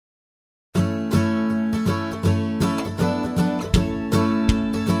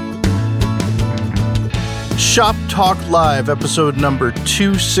Shop Talk Live, episode number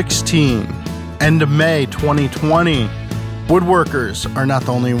 216, end of May 2020. Woodworkers are not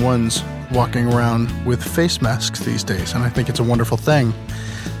the only ones walking around with face masks these days, and I think it's a wonderful thing.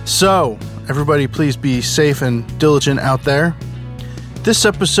 So, everybody please be safe and diligent out there. This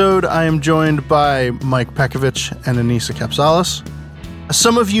episode, I am joined by Mike Pekovich and Anissa Capsalis.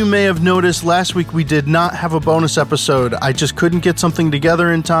 Some of you may have noticed last week we did not have a bonus episode. I just couldn't get something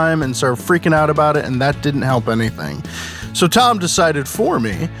together in time and started freaking out about it, and that didn't help anything. So Tom decided for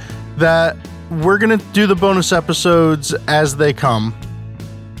me that we're going to do the bonus episodes as they come.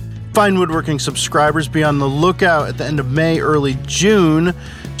 Fine Woodworking subscribers, be on the lookout at the end of May, early June.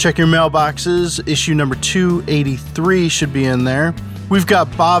 Check your mailboxes. Issue number 283 should be in there. We've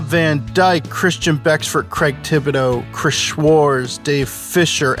got Bob Van Dyke, Christian Bexford, Craig Thibodeau, Chris Schwarz, Dave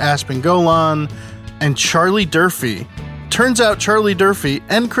Fisher, Aspen Golan, and Charlie Durfee. Turns out Charlie Durfee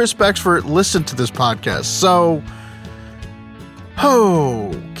and Chris Bexford listened to this podcast, so...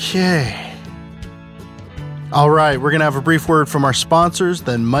 okay. All right, we're going to have a brief word from our sponsors,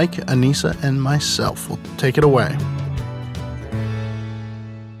 then Mike, Anissa, and myself will take it away.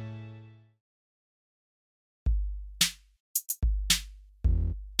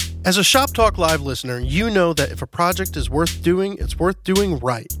 As a Shop Talk Live listener, you know that if a project is worth doing, it's worth doing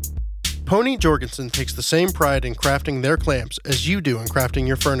right. Pony Jorgensen takes the same pride in crafting their clamps as you do in crafting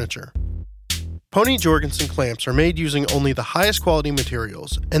your furniture. Pony Jorgensen clamps are made using only the highest quality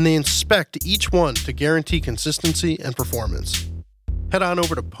materials, and they inspect each one to guarantee consistency and performance. Head on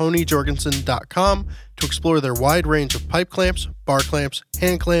over to ponyjorgensen.com to explore their wide range of pipe clamps, bar clamps,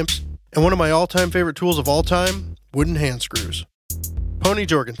 hand clamps, and one of my all-time favorite tools of all time, wooden hand screws. Pony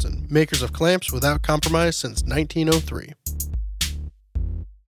Jorgensen, makers of clamps without compromise since 1903.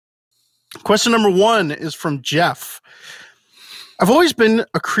 Question number 1 is from Jeff. I've always been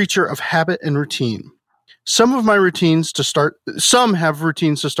a creature of habit and routine. Some have routines to start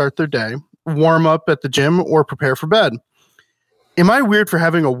their day, warm up at the gym, or prepare for bed. Am I weird for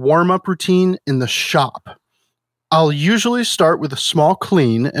having a warm-up routine in the shop? I'll usually start with a small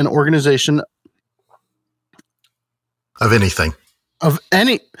clean and organization of anything.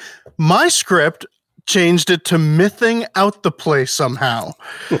 My script changed it to mything out the place somehow.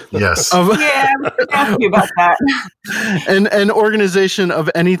 Yes. Yeah, we can ask you about that. And an organization of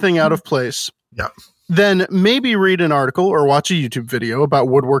anything out of place. Yeah. Then maybe read an article or watch a YouTube video about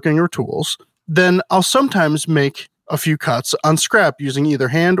woodworking or tools. Then I'll sometimes make a few cuts on scrap using either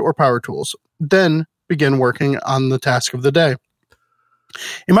hand or power tools. Then begin working on the task of the day.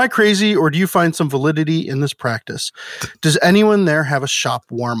 Am I crazy, or do you find some validity in this practice? Does anyone there have a shop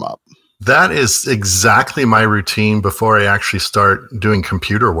warm-up? That is exactly my routine before I actually start doing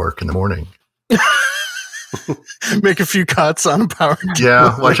computer work in the morning. Make a few cuts on a power tool.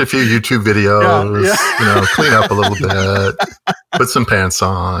 Yeah, watch a few YouTube videos, yeah. Clean up a little bit, put some pants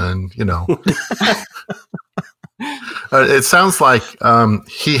on, It sounds like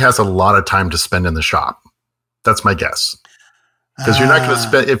he has a lot of time to spend in the shop. That's my guess. Because you're not going to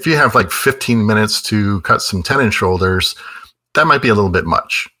spend, if you have like 15 minutes to cut some tenon shoulders, that might be a little bit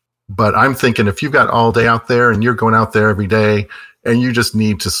much. But I'm thinking if you've got all day out there and you're going out there every day and you just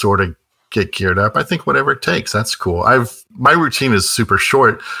need to sort of get geared up, I think whatever it takes, that's cool. My routine is super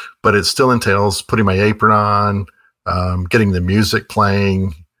short, but it still entails putting my apron on, getting the music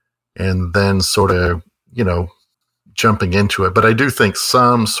playing, and then sort of, jumping into it. But I do think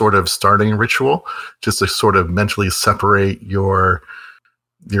some sort of starting ritual, just to sort of mentally separate your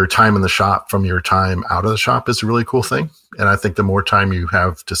time in the shop from your time out of the shop, is a really cool thing. And I think the more time you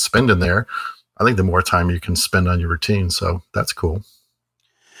have to spend in there, I think the more time you can spend on your routine. So that's cool.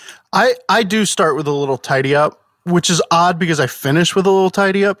 I do start with a little tidy up, which is odd because I finish with a little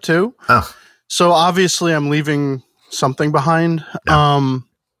tidy up too. Oh. So obviously I'm leaving something behind.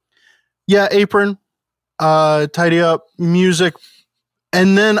 Yeah. Apron. Tidy up, music,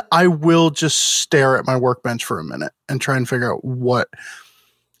 and then I will just stare at my workbench for a minute and try and figure out what.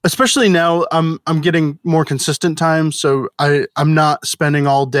 Especially now, I'm getting more consistent time, so I'm not spending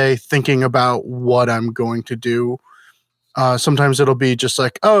all day thinking about what I'm going to do. Sometimes it'll be just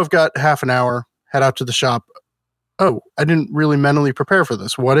like, I've got half an hour, head out to the shop. Oh, I didn't really mentally prepare for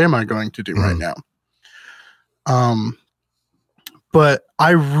this. What am I going to do right now? But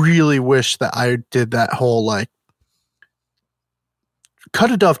I really wish that I did that whole,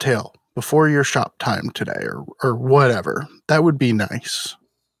 cut a dovetail before your shop time today or whatever. That would be nice.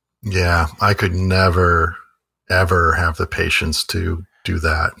 Yeah, I could never, ever have the patience to do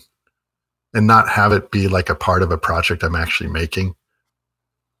that and not have it be like a part of a project I'm actually making.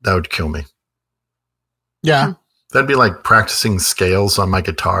 That would kill me. Yeah. That'd be like practicing scales on my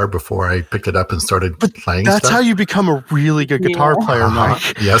guitar before I picked it up and started playing That's stuff. how you become a really good guitar player,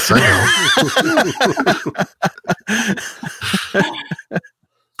 Mike. Yes, I know.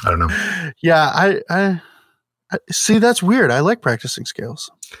 I don't know. Yeah, I see. That's weird. I like practicing scales.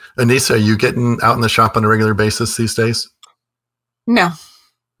 Anissa, are you getting out in the shop on a regular basis these days? No.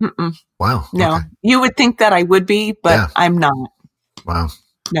 Mm-mm. Wow. No. Okay. You would think that I would be, but I'm not. Wow.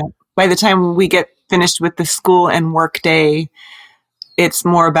 No. By the time we get finished with the school and work day, it's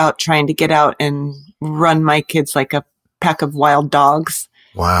more about trying to get out and run my kids like a pack of wild dogs.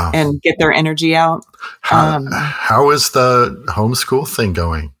 Wow. And get their energy out. How is the homeschool thing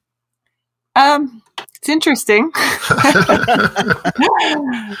going? It's interesting.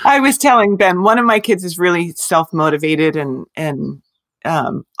 I was telling Ben, one of my kids is really self-motivated and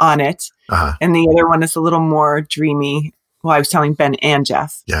on it. Uh-huh. And the other one is a little more dreamy. Well, I was telling Ben and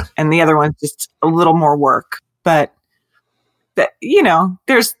Jeff. Yeah. And the other one's just a little more work. But that,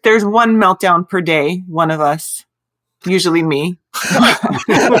 there's one meltdown per day, one of us, usually me.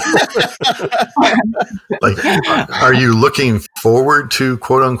 Like, are you looking forward to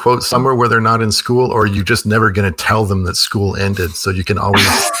quote unquote summer where they're not in school, or are you just never going to tell them that school ended so you can always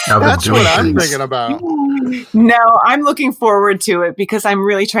have them doing things? That's what I'm thinking about. No, I'm looking forward to it because I'm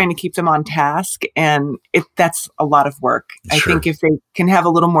really trying to keep them on task, and that's a lot of work. Sure. I think if they can have a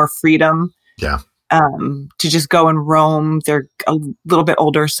little more freedom, to just go and roam, they're a little bit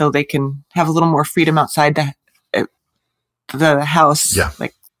older, so they can have a little more freedom outside the house. Yeah.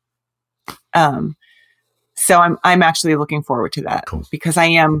 So I'm actually looking forward to that. Cool. Because I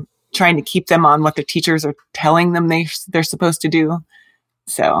am trying to keep them on what the teachers are telling them they're supposed to do.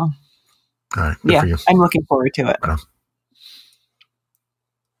 So, all right. Good for you. I'm looking forward to it. Right on.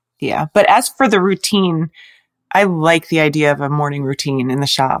 Yeah. But as for the routine, I like the idea of a morning routine in the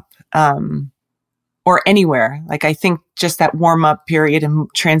shop, or anywhere. Like, I think just that warm up period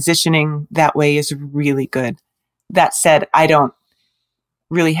and transitioning that way is really good. That said, I don't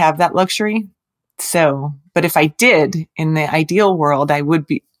really have that luxury. So, but if I did, in the ideal world, I would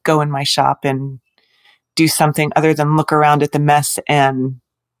go in my shop and do something other than look around at the mess and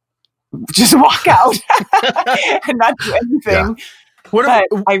just walk out and not do anything. Yeah.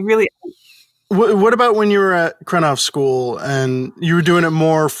 What about when you were at Krenov School and you were doing it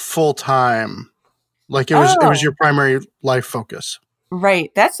more full time? Like it was your primary life focus.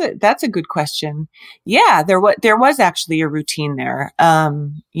 Right. That's a good question. Yeah, there was actually a routine there.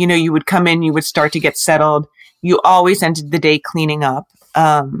 You would come in, you would start to get settled. You always ended the day cleaning up,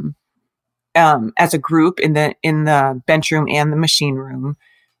 as a group in the bench room and the machine room.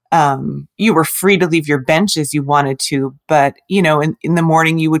 You were free to leave your bench as you wanted to, but in the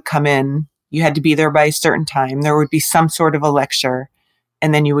morning you would come in, you had to be there by a certain time. There would be some sort of a lecture,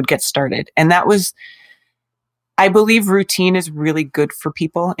 and then you would get started. And that was, I believe routine is really good for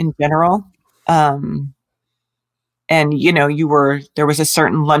people in general. And, there was a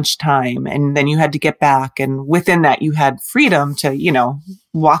certain lunchtime, and then you had to get back. And within that, you had freedom to,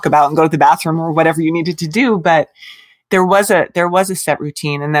 walk about and go to the bathroom or whatever you needed to do. But there was a set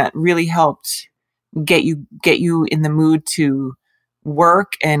routine, and that really helped get you in the mood to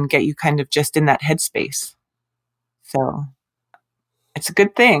work and get you kind of just in that headspace. So it's a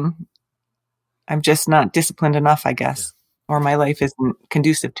good thing. I'm just not disciplined enough, I guess, or my life isn't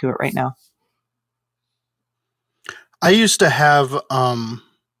conducive to it right now. I used to have, and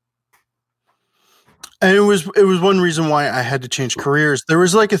it was one reason why I had to change careers. There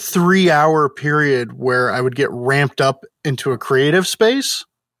was like a 3-hour period where I would get ramped up into a creative space.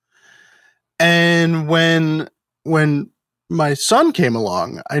 And when my son came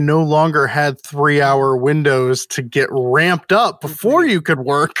along, I no longer had 3-hour windows to get ramped up before you could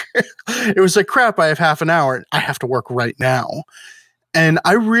work. It was like, crap, I have half an hour. I have to work right now. And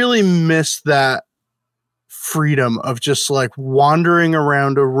I really miss that freedom of just like wandering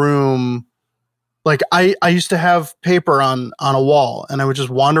around a room. Like I used to have paper on a wall, and I would just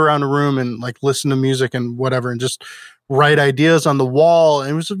wander around a room and like listen to music and whatever, and just write ideas on the wall.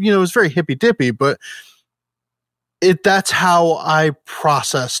 And it was, it was very hippy dippy, but that's how I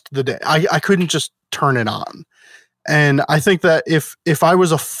processed the day. I couldn't just turn it on. And I think that if I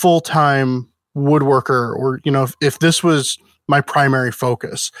was a full-time woodworker, or, if this was my primary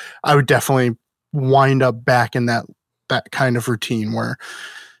focus, I would definitely wind up back in that kind of routine where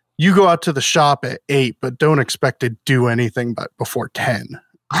you go out to the shop at 8, but don't expect to do anything but before 10.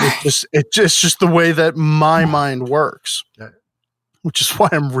 It's just the way that my mind works. Which is why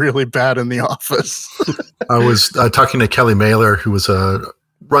I'm really bad in the office. I was talking to Kelly Mailer, who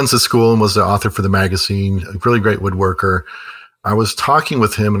runs the school and was the author for the magazine, a really great woodworker. I was talking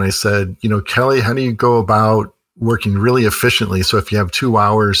with him and I said, Kelly, how do you go about working really efficiently. So if you have 2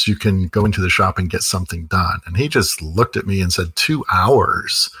 hours, you can go into the shop and get something done. And he just looked at me and said, 2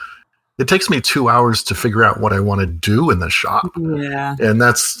 hours? It takes me 2 hours to figure out what I want to do in the shop. Yeah. And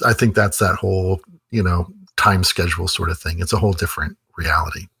I think that's that whole, time schedule sort of thing. It's a whole different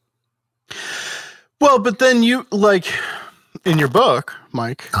reality. Well, but then you in your book,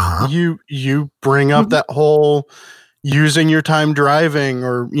 Mike, you bring up that whole using your time driving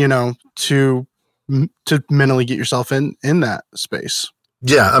or, to mentally get yourself in that space.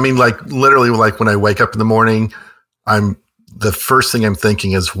 Yeah. I mean, literally when I wake up in the morning, the first thing I'm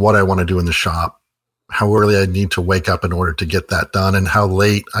thinking is what I want to do in the shop, how early I need to wake up in order to get that done, and how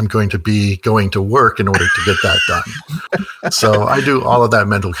late I'm going to be going to work in order to get that done. So I do all of that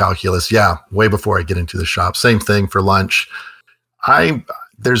mental calculus. Yeah. Way before I get into the shop. Same thing for lunch.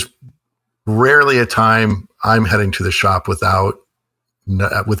 There's rarely a time I'm heading to the shop without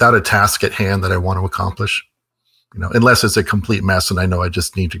a task at hand that I want to accomplish, unless it's a complete mess and I know I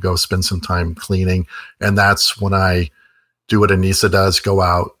just need to go spend some time cleaning. And that's when I do what Anissa does, go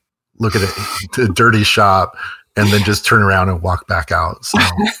out, look at a dirty shop, and then just turn around and walk back out. So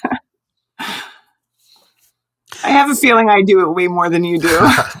I have a feeling I do it way more than you do.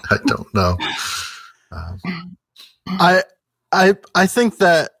 I don't know. I think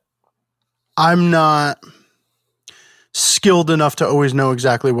that I'm not skilled enough to always know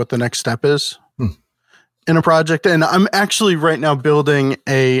exactly what the next step is in a project. And I'm actually right now building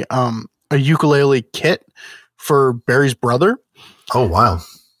a ukulele kit for Barry's brother. Oh, wow.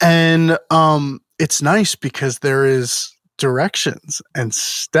 And it's nice because there is directions and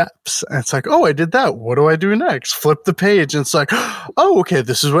steps. And it's like, oh, I did that. What do I do next? Flip the page. And it's like, oh, okay,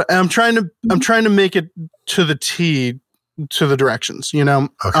 this is what I'm trying to make it to the T, to the directions,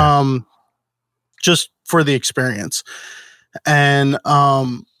 okay. Just for the experience. And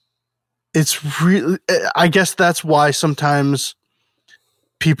it's really, I guess that's why sometimes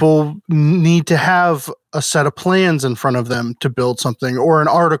people need to have a set of plans in front of them to build something, or an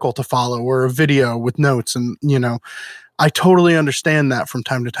article to follow, or a video with notes. And, I totally understand that from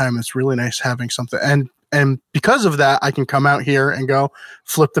time to time. It's really nice having something. And because of that, I can come out here and go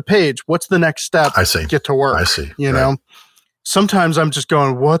flip the page. What's the next step? I see. Get to work. I see. You know, sometimes I'm just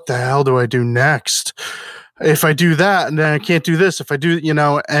going, what the hell do I do next? If I do that, and then I can't do this. If I do,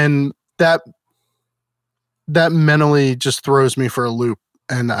 and that mentally just throws me for a loop.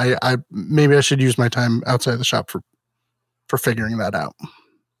 And I maybe I should use my time outside the shop for figuring that out.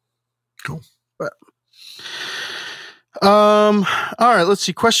 Cool. But all right, let's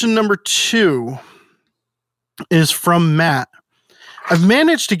see. Question number 2 is from Matt. I've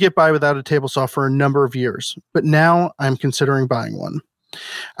managed to get by without a table saw for a number of years, but now I'm considering buying one.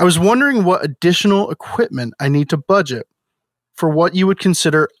 I was wondering what additional equipment I need to budget for what you would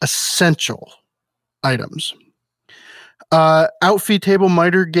consider essential items. Outfeed table,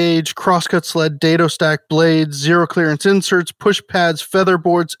 miter gauge, crosscut sled, dado stack, blades, zero clearance inserts, push pads, feather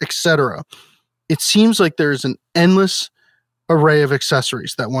boards, etc. It seems like there's an endless array of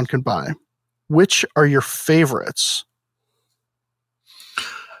accessories that one can buy. Which are your favorites?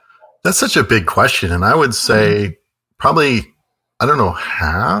 That's such a big question. And I would say probably, I don't know,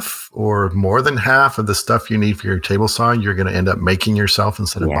 half or more than half of the stuff you need for your table saw, you're going to end up making yourself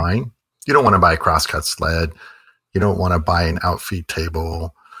instead of buying. You don't want to buy a crosscut sled. You don't want to buy an outfeed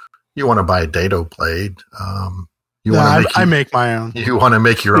table. You want to buy a dado blade. I make my own. You want to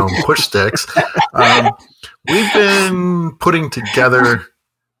make your own push sticks. We've been putting together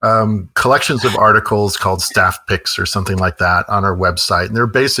collections of articles called staff picks or something like that on our website. And they're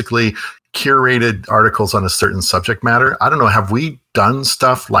basically curated articles on a certain subject matter. I don't know. Have we done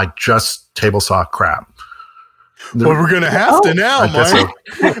stuff like just table saw crap? Well, we're going to have to now, Mike.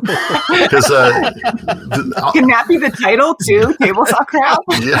 Because can that be the title too? Table saw crap?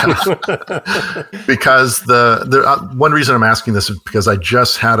 Yeah. Because the one reason I'm asking this is because I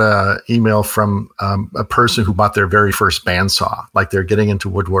just had an email from a person who bought their very first bandsaw. Like they're getting into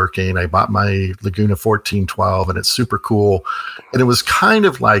woodworking. I bought my Laguna 1412 and it's super cool. And it was kind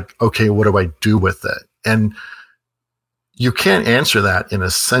of like, okay, what do I do with it? And you can't answer that in a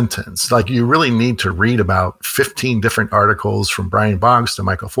sentence. Like you really need to read about 15 different articles from Brian Boggs to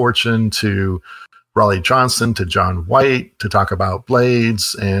Michael Fortune to Raleigh Johnson to John White to talk about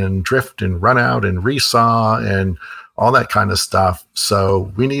blades and drift and run out and resaw and all that kind of stuff.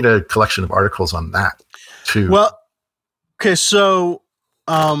 So we need a collection of articles on that too. Well, okay. So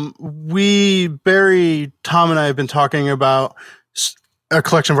Barry, Tom and I have been talking about a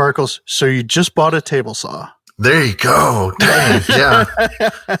collection of articles. So you just bought a table saw. There you go. Dang, yeah.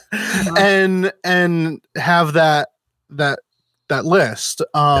 and have that list.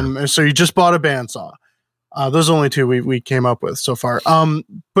 And so you just bought a bandsaw. Those are only two we came up with so far.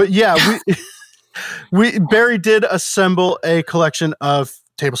 But yeah, Barry did assemble a collection of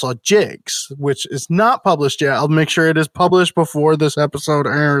table saw jigs, which is not published yet. I'll make sure it is published before this episode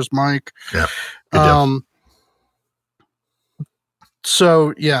airs, Mike. Yeah. Good deal.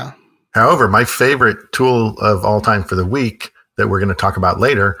 So yeah. However, my favorite tool of all time for the week that we're going to talk about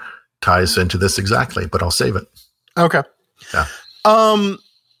later ties into this exactly, but I'll save it. Okay. Yeah.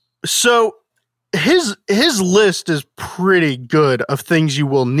 So his list is pretty good of things you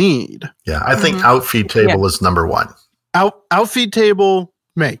will need. Yeah, I think outfeed table is number one. Outfeed table,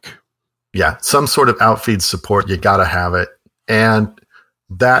 make. Yeah, some sort of outfeed support, you got to have it. And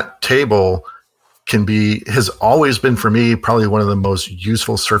that table has always been for me probably one of the most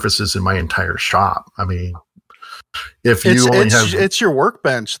useful surfaces in my entire shop. I mean, it's your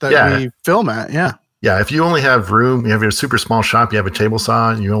workbench that we film at, yeah. Yeah, if you only have room, you have your super small shop, you have a table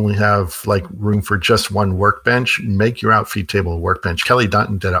saw, and you only have like room for just one workbench, make your outfeed table a workbench. Kelly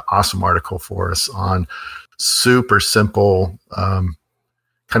Dunton did an awesome article for us on super simple kind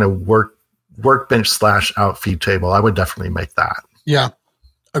of workbench / outfeed table. I would definitely make that. Yeah,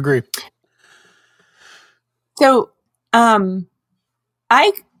 agree. So I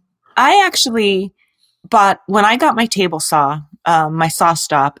actually bought, when I got my table saw, my saw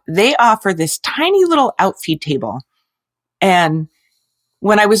stop, they offer this tiny little outfeed table. And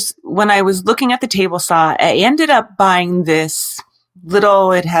when I was looking at the table saw, I ended up buying this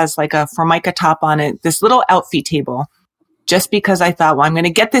little, it has like a Formica top on it, this little outfeed table, just because I thought, well, I'm going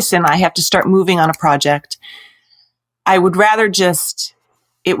to get this in. I have to start moving on a project. I would rather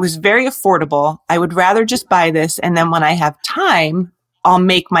it was very affordable. I would rather just buy this. And then when I have time, I'll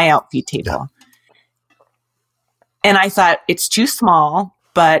make my outfeed table. Yeah. And I thought it's too small,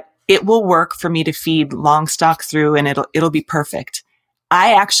 but it will work for me to feed long stock through and it'll be perfect.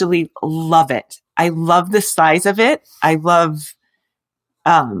 I actually love it. I love the size of it. I love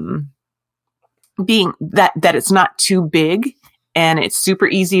being that it's not too big and it's super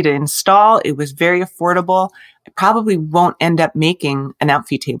easy to install. It was very affordable. I probably won't end up making an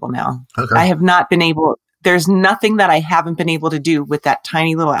outfeed table now. Okay. I have not been able. There's nothing that I haven't been able to do with that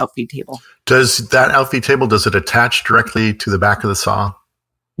tiny little outfeed table. Does that outfeed table, does it attach directly to the back of the saw?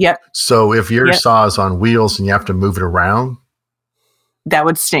 Yep. So if your saw is on wheels and you have to move it around? That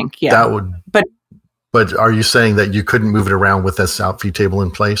would stink, yeah. That would. But are you saying that you couldn't move it around with this outfeed table in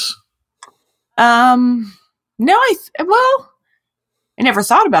place? No, I never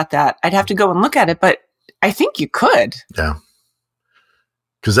thought about that. I'd have to go and look at it, but I think you could. Yeah.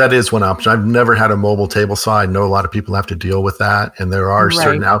 Because that is one option. I've never had a mobile table saw. I know a lot of people have to deal with that. And there are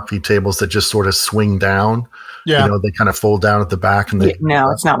certain outfeed tables that just sort of swing down. Yeah. They kind of fold down at the back. And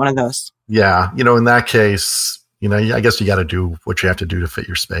no, it's not one of those. Yeah. In that case, I guess you got to do what you have to do to fit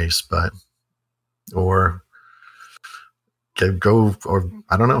your space, or I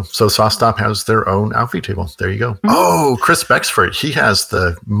don't know. So SawStop has their own outfeed table. There you go. Mm-hmm. Oh, Chris Bexford. He has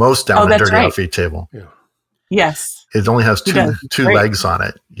the most down and dirty outfeed table. Yeah. Yes. It only has two legs on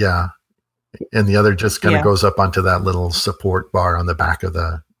it. Yeah. And the other just kind of goes up onto that little support bar on the back of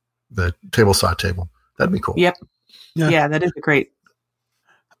the table saw table. That'd be cool. Yep. Yeah, that is great.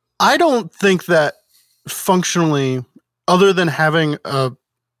 I don't think that functionally, other than having a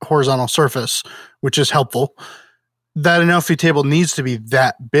horizontal surface, which is helpful, that an outfeed table needs to be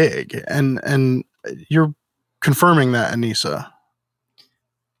that big. And you're confirming that, Anissa.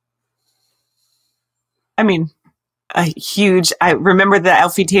 I mean, I remember the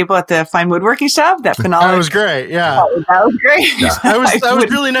outfeed table at the Fine Woodworking Shop. That phenolic. That was great. Yeah. Oh, that was great. Yeah. that was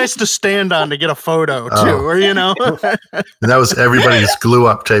really nice to stand on to get a photo too, or And that was everybody's glue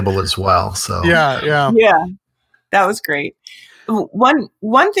up table as well. So yeah. That was great.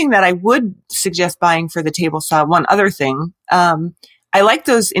 One thing that I would suggest buying for the table saw, one other thing, I like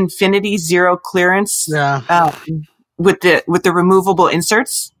those Infinity Zero clearance with the removable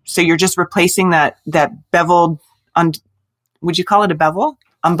inserts. So you're just replacing that beveled on, would you call it a bevel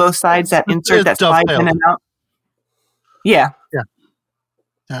on both sides? That insert that slides in and out. Yeah.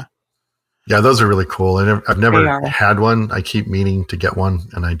 Yeah, those are really cool. I've never had one. I keep meaning to get one,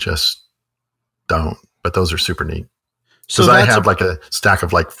 and I just don't. But those are super neat. Because I have like a stack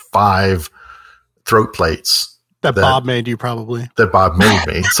of like 5 throat plates. That Bob made you probably. That Bob made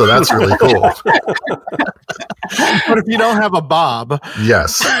me. So that's really cool. But if you don't have a Bob.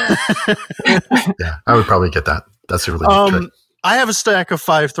 Yes. Yeah, I would probably get that. That's a really good trick. I have a stack of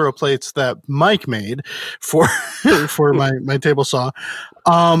 5 throw plates that Mike made for my table saw.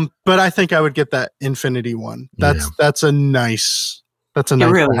 But I think I would get that Infinity one. That's a nice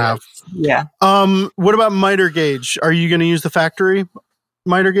to have. Yeah. What about miter gauge? Are you going to use the factory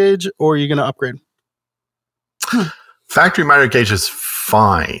miter gauge or are you going to upgrade? Factory miter gauge is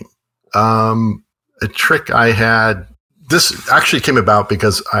fine. A trick I had, this actually came about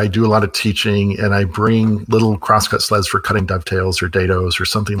because I do a lot of teaching and I bring little crosscut sleds for cutting dovetails or dados or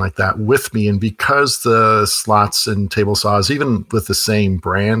something like that with me. And because the slots and table saws, even with the same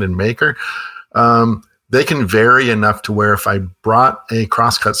brand and maker, they can vary enough to where if I brought a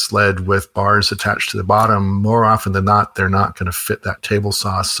crosscut sled with bars attached to the bottom, more often than not, they're not going to fit that table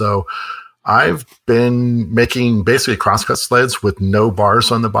saw. So I've been making basically crosscut sleds with no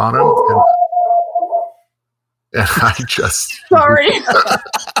bars on the bottom. And I just... Sorry.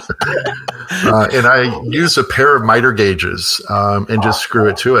 And I use a pair of miter gauges and just screw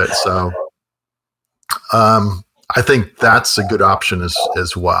it to it. So I think that's a good option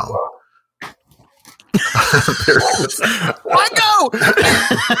as well. There it is. Let go!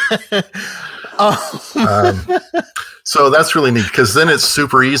 So that's really neat because then it's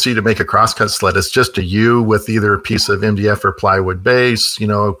super easy to make a crosscut sled. It's just a U with either a piece of MDF or plywood base,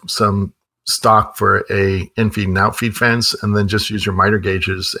 some stock for a in-feed and out-feed fence, and then just use your miter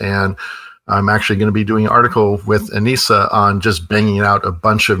gauges. And I'm actually going to be doing an article with Anissa on just banging out a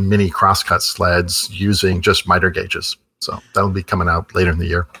bunch of mini crosscut sleds using just miter gauges. So that'll be coming out later in the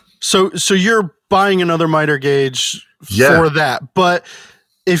year. So you're buying another miter gauge for that. But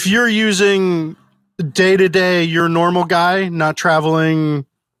if you're using day-to-day, your normal guy, not traveling,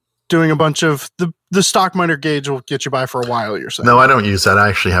 doing a bunch of the stock miter gauge will get you by for a while, you're saying? No, I don't use that. I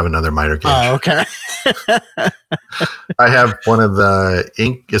actually have another miter gauge. Oh, okay. I have one of the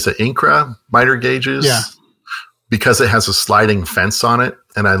Incra miter gauges. Yeah. Because it has a sliding fence on it.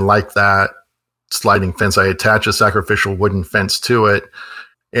 And I like that sliding fence. I attach a sacrificial wooden fence to it.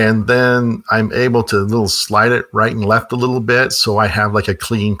 And then I'm able to little slide it right and left a little bit. So I have like a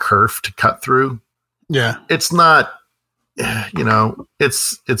clean kerf to cut through. Yeah. It's not,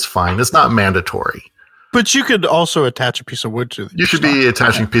 it's fine. It's not mandatory. But you could also attach a piece of wood to it. You should be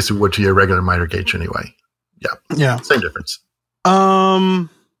attaching a piece of wood to your regular miter gauge anyway. Yeah. Yeah. Same difference. All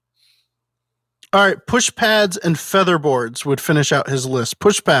right. Push pads and feather boards would finish out his list.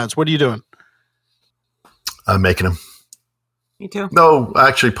 Push pads. What are you doing? I'm making them. Me too. No,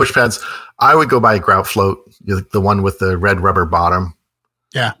 actually, push pads. I would go buy a grout float, the one with the red rubber bottom.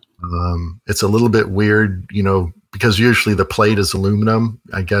 Yeah. It's a little bit weird, because usually the plate is aluminum.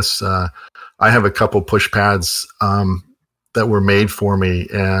 I guess I have a couple push pads that were made for me,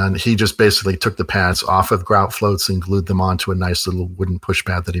 and he just basically took the pads off of grout floats and glued them onto a nice little wooden push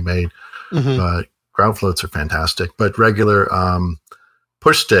pad that he made. Mm-hmm. But grout floats are fantastic. But regular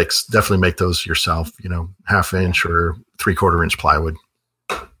push sticks, definitely make those yourself, 1/2 inch or 3/4 inch plywood.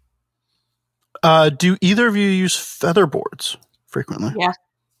 Do either of you use feather boards frequently? Yeah.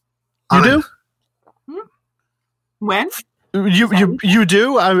 You do? When? You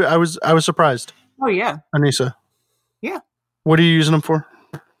do? I was surprised. Oh yeah. Anissa. Yeah. What are you using them for?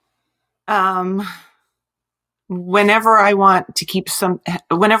 Whenever I want to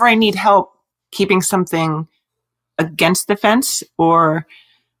whenever I need help keeping something against the fence, or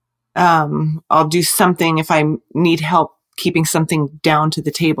I'll do something if I need help keeping something down to the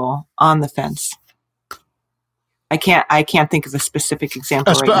table on the fence. I can't think of a specific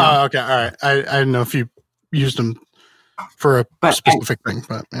example right now. Oh, okay. All right. I didn't know if you used them for a specific thing,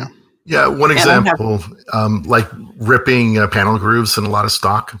 but yeah. Yeah, one example, like ripping panel grooves in a lot of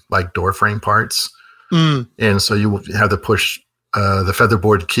stock, like door frame parts. Mm. And so you will have to push the feather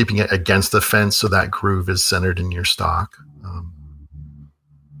board, keeping it against the fence so that groove is centered in your stock.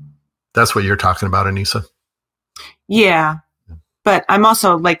 That's what you're talking about, Anissa? Yeah. But I'm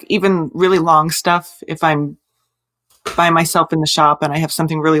also like even really long stuff. If I'm by myself in the shop and I have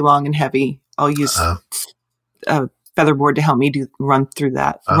something really long and heavy, I'll use a feather board to help me run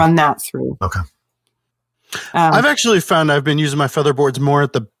that through. Okay. I've actually found I've been using my feather boards more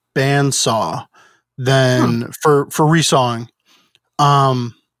at the bandsaw than for resawing.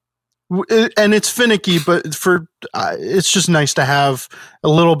 And it's finicky, but it's just nice to have a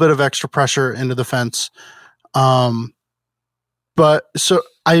little bit of extra pressure into the fence. But so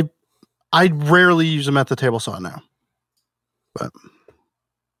I rarely use them at the table saw now, but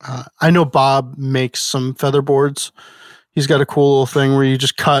I know Bob makes some feather boards. He's got a cool little thing where you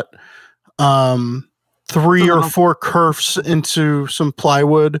just cut 3 or 4 kerfs into some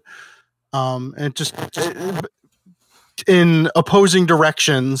plywood, and just in opposing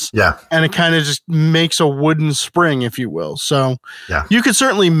directions. Yeah. And it kind of just makes a wooden spring, if you will. So yeah, you could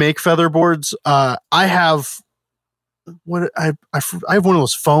certainly make feather boards. I have one of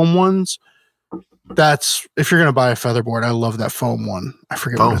those foam ones. That's, if you're going to buy a feather board, I love that foam one. I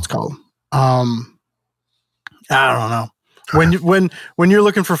forget what it's called. I don't know. When you're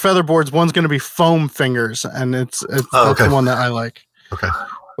looking for feather boards, one's going to be foam fingers, and that's the one that I like. Okay.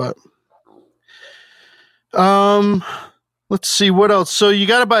 But let's see what else. So you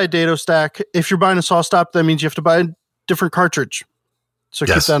got to buy a dado stack. If you're buying a saw stop, that means you have to buy a different cartridge. So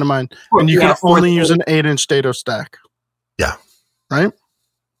keep that in mind. And you can only use an 8-inch dado stack. Yeah. Right?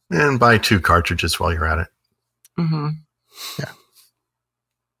 And buy 2 cartridges while you're at it. Mm-hmm. Yeah.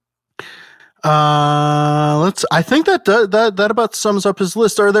 I think that about sums up his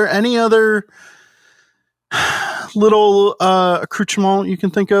list. Are there any other little accoutrement you can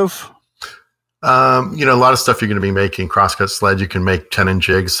think of? A lot of stuff you're going to be making. Crosscut sled, you can make tenon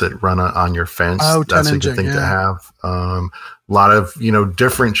jigs that run on your fence. Oh, that's a good thing to have. A lot of,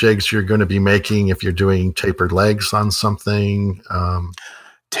 different jigs you're going to be making if you're doing tapered legs on something.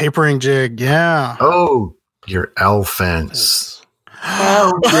 Tapering jig, yeah. Oh, your L fence.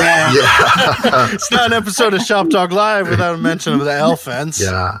 Oh, yeah. Yeah. It's not an episode of Shop Talk Live without a mention of the L fence.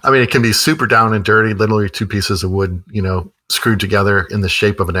 Yeah. I mean, it can be super down and dirty, literally 2 pieces of wood, screwed together in the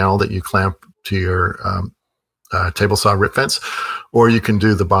shape of an L that you clamp to your table saw rip fence. Or you can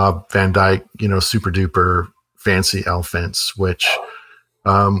do the Bob Van Dyke, super duper fancy L fence, which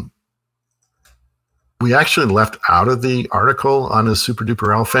we actually left out of the article on a super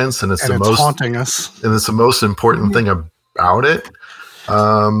duper L fence. And it's haunting us. And it's the most important thing about it.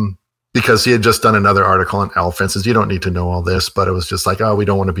 Because he had just done another article on L fences. You don't need to know all this, but it was just like, we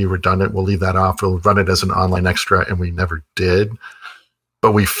don't want to be redundant. We'll leave that off. We'll run it as an online extra, and we never did.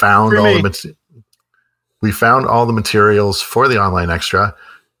 But we found all the materials for the online extra,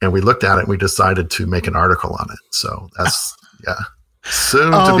 and we looked at it and we decided to make an article on it. So that's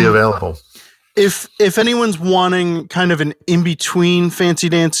soon to be available. If anyone's wanting kind of an in-between fancy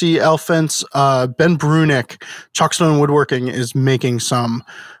dancy L fence, Ben Brunick, Chalkstone Woodworking, is making some.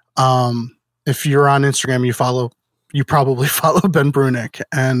 If you're on Instagram, you probably follow Ben Brunick.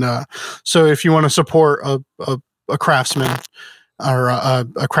 And so if you want to support a craftsman or a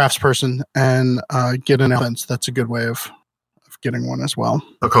craftsperson and get an L fence, that's a good way of getting one as well.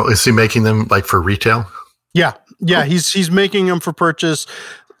 Okay. Is he making them like for retail? Yeah. Cool. He's making them for purchase.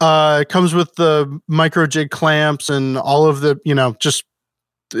 It comes with the micro jig clamps and all of the,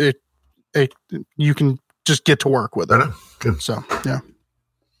 you can just get to work with it. Good. So, yeah.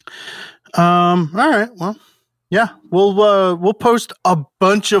 All right. Well, yeah, we'll post a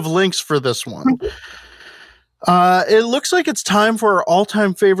bunch of links for this one. It looks like it's time for our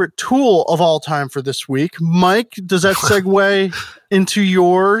all-time favorite tool of all time for this week. Mike, does that segue into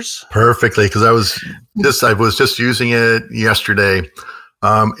yours? Perfectly. Cause I was just using it yesterday.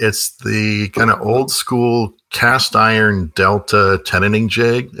 It's the kind of old school cast iron Delta tenoning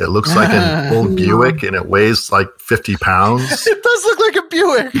jig. It looks like an old Buick and it weighs like 50 pounds. It does look like a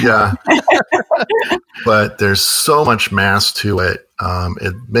Buick. Yeah. But there's so much mass to it.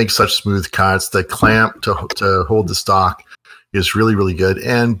 It makes such smooth cuts. The clamp to hold the stock is really, really good.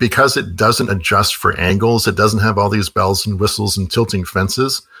 And because it doesn't adjust for angles, it doesn't have all these bells and whistles and tilting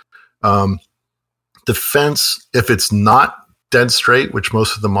fences. The fence, if it's not dead straight, which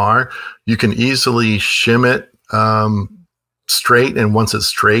most of them are, you can easily shim it straight, and once it's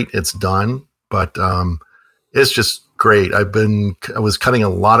straight, it's done. But it's just great. I was cutting a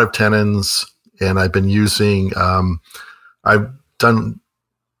lot of tenons, and I've been using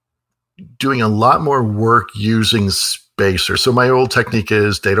doing a lot more work using spacer. So my old technique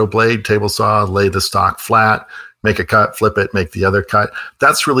is dado blade, table saw, lay the stock flat, make a cut, flip it, make the other cut.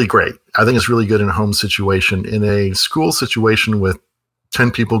 That's really great. I think it's really good in a home situation. In a school situation with 10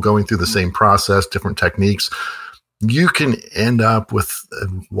 people going through the same process, different techniques, you can end up with a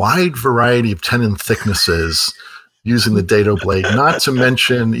wide variety of tenon thicknesses using the dado blade, not to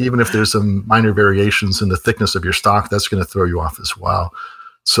mention, even if there's some minor variations in the thickness of your stock, that's going to throw you off as well.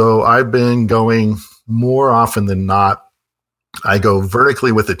 So I've been going more often than not. I go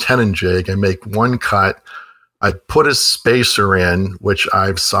vertically with a tenon jig. I make one cut. I put a spacer in, which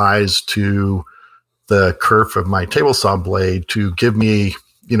I've sized to the kerf of my table saw blade to give me,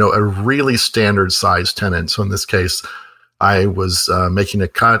 a really standard size tenon. So in this case, I was making a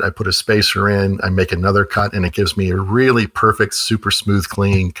cut. I put a spacer in. I make another cut, and it gives me a really perfect, super smooth,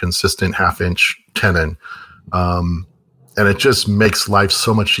 clean, consistent 1/2-inch tenon. And it just makes life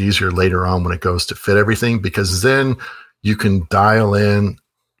so much easier later on when it goes to fit everything, because then you can dial in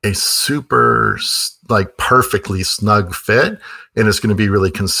a super perfectly snug fit, and it's going to be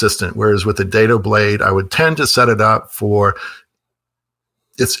really consistent. Whereas with the dado blade, I would tend to set it up for,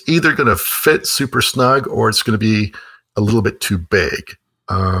 it's either going to fit super snug or it's going to be a little bit too big.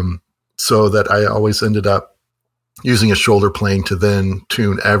 So that I always ended up using a shoulder plane to then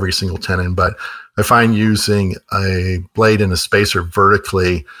tune every single tenon. But I find using a blade and a spacer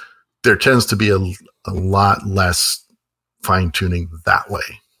vertically, there tends to be a lot less fine tuning that way.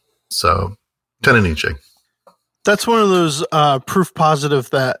 So tenon jig. That's one of those proof positive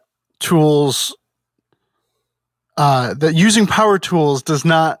that tools, that using power tools does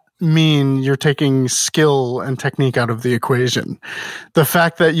not mean you're taking skill and technique out of the equation. The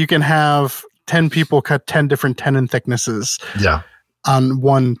fact that you can have 10 people cut 10 different tenon thicknesses on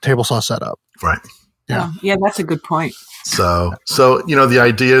one table saw setup. Right. Yeah. Yeah, that's a good point. So, the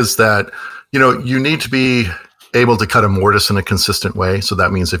idea is that, you need to be able to cut a mortise in a consistent way. So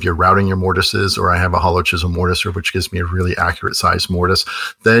that means if you're routing your mortises, or I have a hollow chisel mortiser, which gives me a really accurate size mortise,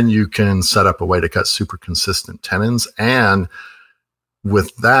 then you can set up a way to cut super consistent tenons. And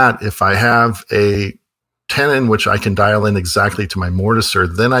with that, if I have a tenon which I can dial in exactly to my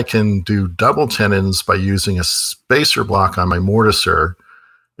mortiser, then I can do double tenons by using a spacer block on my mortiser,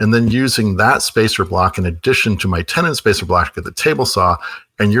 and then using that spacer block in addition to my tenon spacer block at the table saw,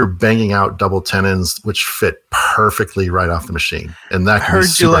 and you're banging out double tenons which fit perfectly right off the machine. And that can I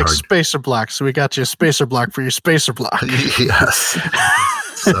heard you like hard. Spacer blocks, so we got you a spacer block for your spacer block. Yes.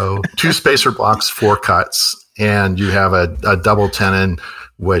 So 2 spacer blocks, 4 cuts, and you have a double tenon,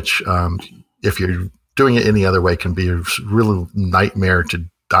 which if you're doing it any other way can be a real nightmare to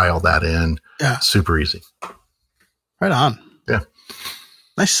dial that in. Yeah. Super easy. Right on. Yeah.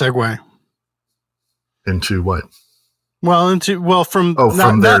 Nice segue. Into what? From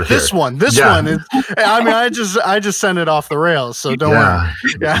this one. This one is, I mean, I just sent it off the rails, so don't worry.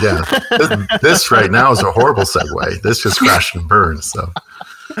 Yeah. This right now is a horrible segue. This just crashed and burned. So,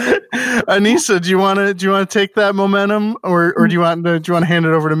 Anissa, do you want to take that momentum, or do you want to hand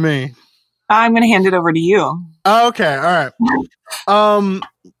it over to me? I'm going to hand it over to you. Oh, okay. All right.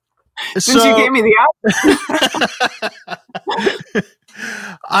 Since you gave me the out.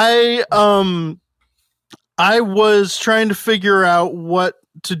 I was trying to figure out what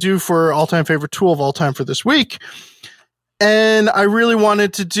to do for all-time favorite tool of all time for this week. And I really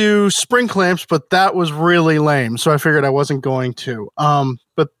wanted to do spring clamps, but that was really lame. So I figured I wasn't going to.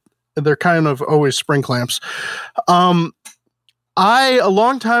 But they're kind of always spring clamps.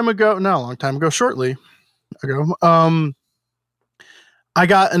 Shortly ago, I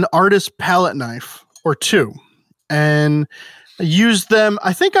got an artist palette knife or two, and I used them.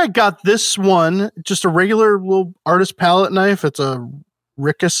 I think I got this one, just a regular little artist palette knife. It's a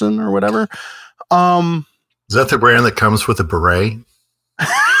Rickerson or whatever. Is that the brand that comes with a beret?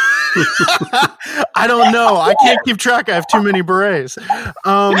 I don't know. I can't keep track. I have too many berets.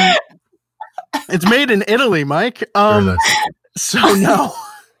 It's made in Italy, Mike. So no,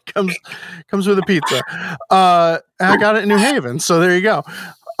 comes with a pizza. And I got it in New Haven. So there you go.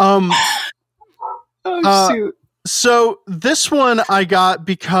 shoot. So this one I got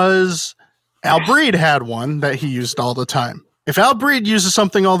because Al Breed had one that he used all the time. If Al Breed uses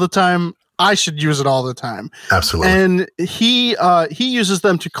something all the time, I should use it all the time. Absolutely. And he uses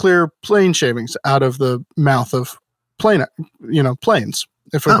them to clear plane shavings out of the mouth of planes.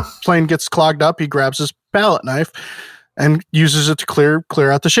 If a plane gets clogged up, he grabs his palette knife and uses it to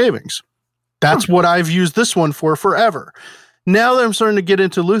clear out the shavings. That's what I've used this one for forever. Now that I'm starting to get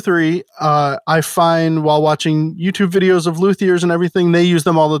into lutherie, I find while watching YouTube videos of luthiers and everything, they use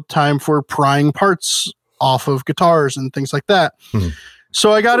them all the time for prying parts off of guitars and things like that. Mm-hmm.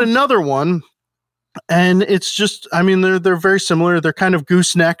 So I got another one, and it's just, I mean, they're very similar. They're kind of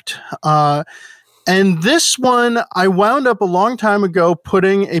goosenecked. And this one, I wound up a long time ago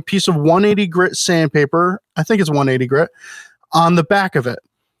putting a piece of 180 grit sandpaper, I think it's 180 grit, on the back of it.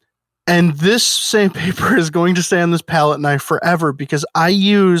 And this sandpaper is going to stay on this palette knife forever because I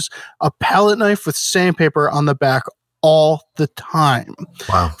use a palette knife with sandpaper on the back all the time.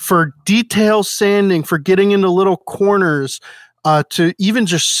 Wow. For detail sanding, for getting into little corners, to even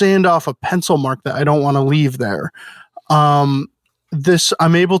just sand off a pencil mark that I don't want to leave there. I'm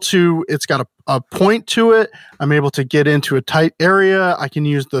able to, it's got a point to it. I'm able to get into a tight area. I can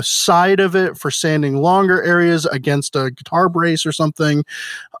use the side of it for sanding longer areas against a guitar brace or something.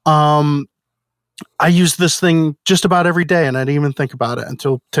 I use this thing just about every day, and I didn't even think about it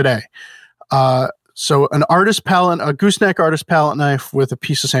until today. So a gooseneck artist palette knife with a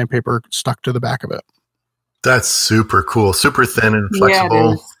piece of sandpaper stuck to the back of it. That's super cool. Super thin and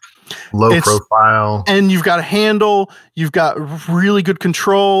flexible. Yeah, low profile. And you've got a handle. You've got really good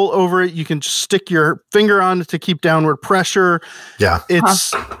control over it. You can just stick your finger on it to keep downward pressure. Yeah.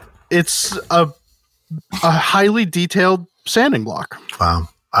 It's a highly detailed sanding block. Wow.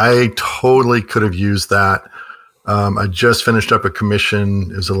 I totally could have used that. I just finished up a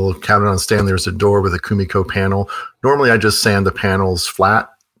commission. It was a little cabinet on stand. There's a door with a Kumiko panel. Normally, I just sand the panels flat,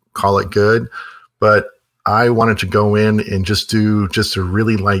 call it good. But I wanted to go in and just do just a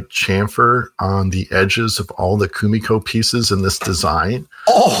really light chamfer on the edges of all the Kumiko pieces in this design.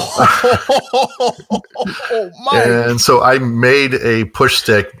 And so I made a push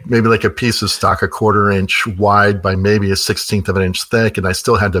stick, maybe like a piece of stock, 1/4 inch wide by maybe a 1/16 of an inch thick. And I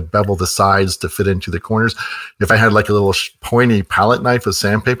still had to bevel the sides to fit into the corners. If I had like a little pointy palette knife with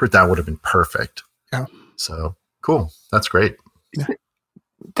sandpaper, that would have been perfect. Yeah. So cool. That's great. Yeah.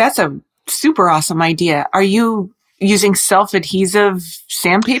 That's a super awesome idea. Are you using self-adhesive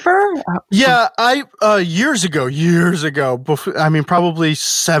sandpaper? Yeah, I years ago, before, I mean, probably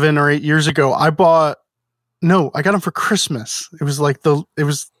 7 or 8 years ago, I got them for Christmas. It was like the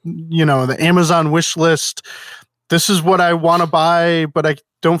Amazon wish list. This is what I want to buy, but I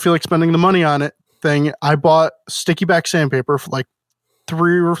don't feel like spending the money on it thing. I bought sticky back sandpaper for like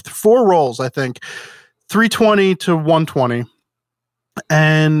 3 or 4 rolls, I think, 320 to 120.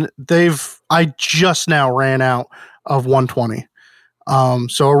 And I just now ran out of 120.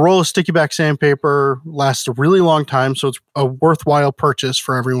 So a roll of sticky back sandpaper lasts a really long time. So it's a worthwhile purchase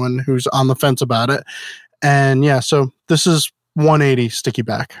for everyone who's on the fence about it. And yeah, so this is 180 sticky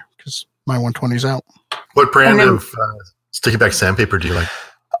back because my 120 is out. What brand of sticky back sandpaper do you like?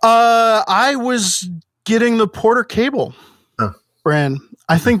 I was getting the Porter Cable brand.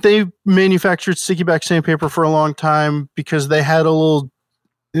 I think they manufactured sticky back sandpaper for a long time because they had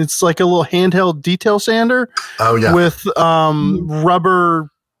it's like a little handheld detail sander. Oh yeah. With rubber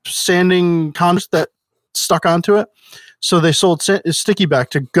sanding conduits that stuck onto it. So they sold sticky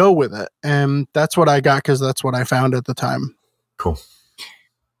back to go with it. And that's what I got because that's what I found at the time. Cool.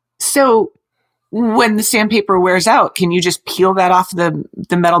 So when the sandpaper wears out, can you just peel that off the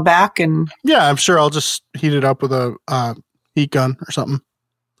metal back? And yeah, I'm sure I'll just heat it up with a heat gun or something.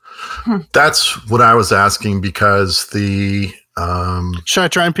 That's what I was asking because should I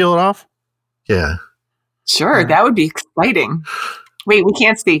try and peel it off? Yeah. Sure, that would be exciting. Wait, we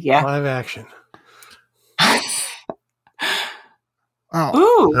can't see. Yeah. Live action.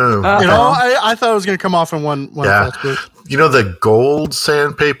 Ooh. I thought it was going to come off in one fell swoop. You know the gold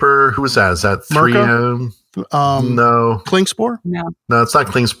sandpaper? Who is that? Is that 3M? No. Klingspor? No, it's not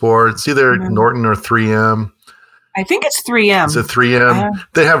Klingspor. It's either Norton or 3M. I think it's 3M. Is it 3M?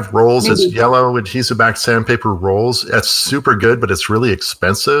 They have rolls. Maybe. It's yellow adhesive back sandpaper rolls. That's super good, but it's really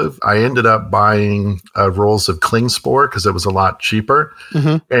expensive. I ended up buying rolls of Klingspor because it was a lot cheaper.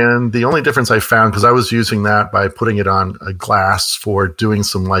 Mm-hmm. And the only difference I found, because I was using that by putting it on a glass for doing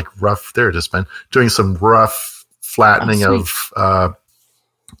some like rough, there it is, Ben, doing some rough flattening of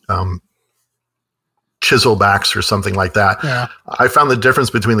chisel backs or something like that. Yeah. I found the difference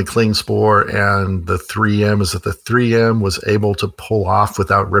between the Klingspor and the 3M is that the 3M was able to pull off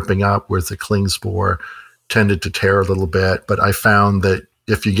without ripping up, whereas the Klingspor tended to tear a little bit. But I found that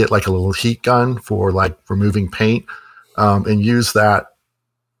if you get like a little heat gun for like removing paint and use that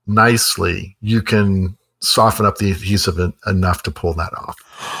nicely, you can soften up the adhesive enough to pull that off.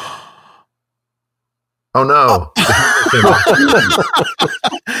 Oh no.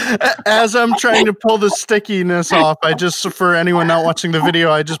 As I'm trying to pull the stickiness off, for anyone not watching the video,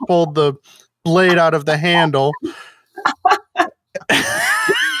 I just pulled the blade out of the handle.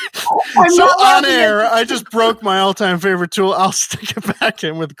 So on air, I just broke my all-time favorite tool. I'll stick it back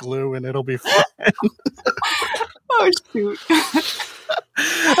in with glue and it'll be fine. Oh, shoot.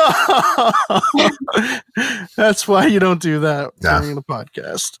 That's why you don't do that during the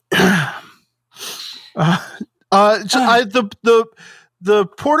podcast. The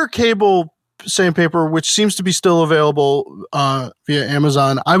Porter Cable sandpaper, which seems to be still available via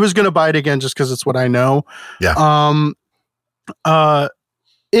Amazon. I was going to buy it again just because it's what I know. Yeah.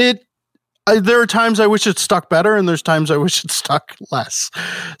 There are times I wish it stuck better, and there's times I wish it stuck less.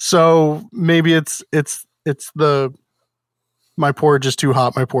 So maybe it's my porridge is too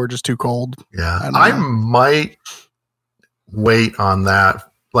hot, my porridge is too cold. Yeah, I might wait on that.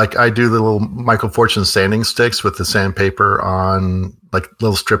 Like I do the little Michael Fortune sanding sticks with the sandpaper on like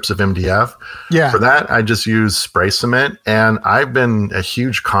little strips of MDF. Yeah. For that, I just use spray cement, and I've been a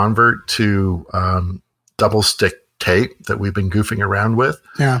huge convert to double stick tape that we've been goofing around with.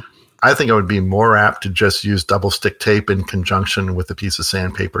 Yeah. I think I would be more apt to just use double stick tape in conjunction with a piece of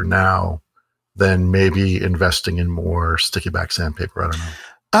sandpaper now than maybe investing in more sticky back sandpaper.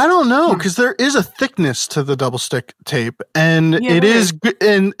 I don't know. Because there is a thickness to the double stick tape, and it is,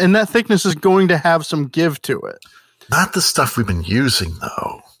 and that thickness is going to have some give to it. Not the stuff we've been using,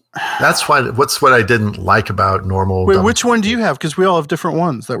 though. That's what's what I didn't like about normal. Wait, which one do you have? Because we all have different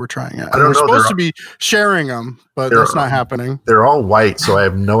ones that we're trying out. I don't know. We're supposed to be sharing them, but that's not happening. They're all white, so I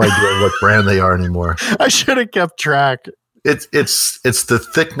have no idea what brand they are anymore. I should have kept track. It's the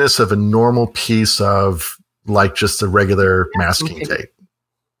thickness of a normal piece of like just a regular masking tape.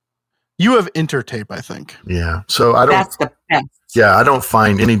 You have Intertape, I think. Yeah. So I don't. That's the best. Yeah, I don't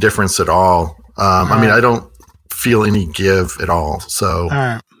find any difference at all. I mean, I don't feel any give at all. So. All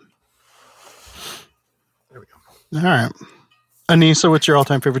right. All right. Anissa, what's your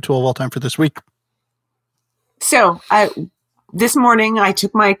all-time favorite tool of all time for this week? So this morning I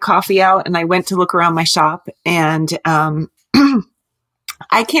took my coffee out and I went to look around my shop, and I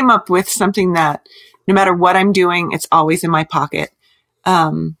came up with something that no matter what I'm doing, it's always in my pocket.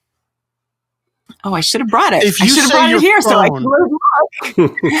 I should have brought it. If you I should have brought it here so I could look.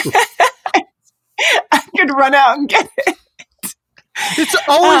 I could run out and get it. It's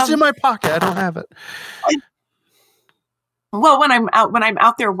always in my pocket. I don't have it. Well, when I'm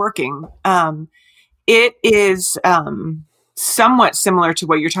out there working, it is somewhat similar to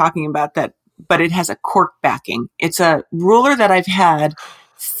what you're talking about, but it has a cork backing. It's a ruler that I've had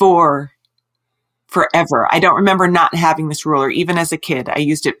for forever. I don't remember not having this ruler, even as a kid. I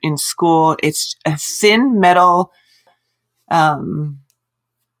used it in school. It's a thin metal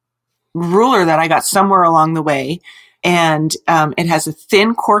ruler that I got somewhere along the way, and it has a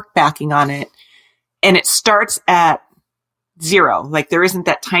thin cork backing on it, and it starts at 0. Like there isn't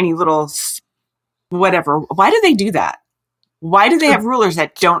that tiny little whatever. Why do they do that? Why do they have rulers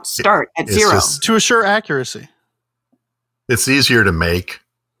that don't start at 0? To assure accuracy. It's easier to make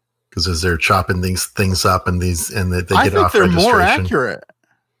because as they're chopping these things up and they get off registration. I think they're more accurate.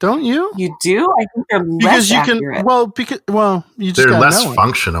 Don't you? You do? I think they're less accurate. You just they're less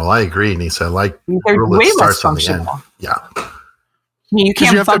functional. I agree, Anissa. Like they're way less functional. Yeah. You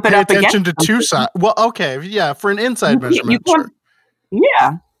can't have bump to pay it up attention against to two sides. Well, okay, yeah, for an inside measurement. Sure.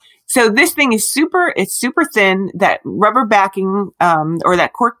 Yeah. So this thing is super thin. That rubber backing or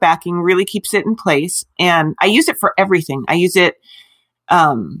that cork backing really keeps it in place. And I use it for everything. I use it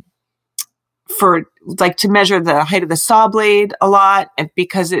for like to measure the height of the saw blade a lot, and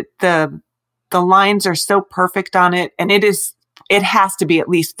because the lines are so perfect on it, and it has to be at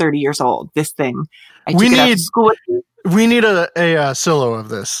least 30 years old. This thing. We need a silo of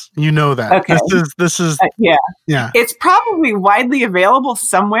this. You know that. Okay. This is yeah. It's probably widely available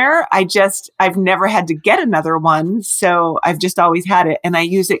somewhere. I've never had to get another one, so I've just always had it, and I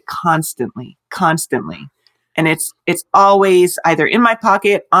use it constantly. And it's always either in my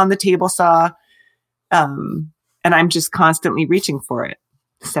pocket, on the table saw, and I'm just constantly reaching for it.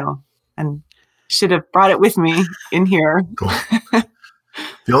 So, and should have brought it with me in here. Cool.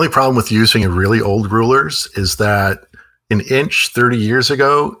 The only problem with using really old rulers is that an inch 30 years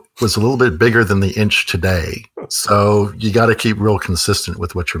ago was a little bit bigger than the inch today. So you got to keep real consistent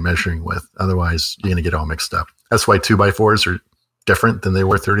with what you're measuring with. Otherwise, you're going to get all mixed up. That's why 2x4s are different than they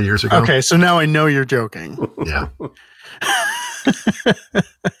were 30 years ago. Okay, so now I know you're joking. Yeah.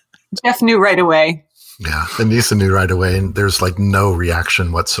 Jeff knew right away. Yeah, Anissa knew right away, and there's like no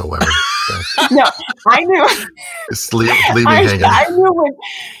reaction whatsoever. So. No, I knew. Just leave me hanging. I knew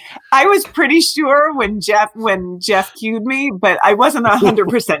I was pretty sure when Jeff cued me, but I wasn't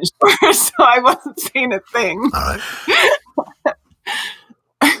 100% sure, so I wasn't saying a thing. All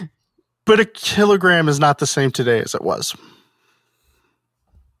right. But a kilogram is not the same today as it was.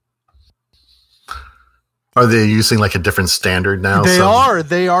 Are they using like a different standard now? They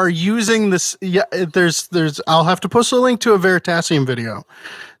are using this. Yeah, there's. I'll have to post a link to a Veritasium video.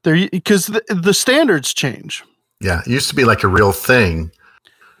 Because the standards change. Yeah, it used to be like a real thing,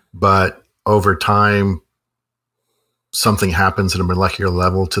 but over time, something happens at a molecular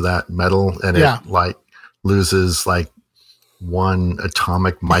level to that metal, and it like loses like 1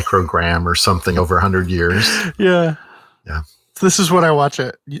 atomic microgram or something over 100 years. Yeah. Yeah. This is what I watch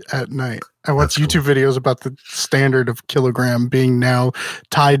at night. I watch YouTube videos about the standard of kilogram being now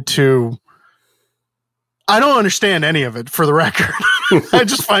tied to. I don't understand any of it, for the record. I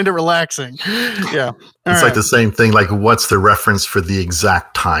just find it relaxing. Yeah. It's like the same thing. Like, what's the reference for the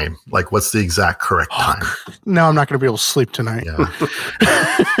exact time? Like, what's the exact correct time? Now I'm not going to be able to sleep tonight. Yeah.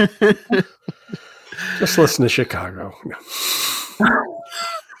 Just listen to Chicago.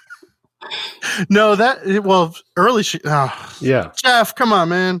 No, early. Yeah, Jeff, come on,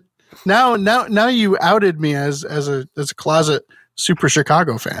 man. Now you outed me as a closet super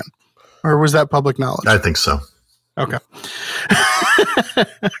Chicago fan, or was that public knowledge? I think so. Okay.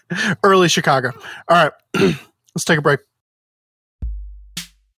 Early Chicago. All right, let's take a break.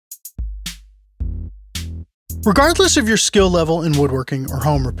 Regardless of your skill level in woodworking or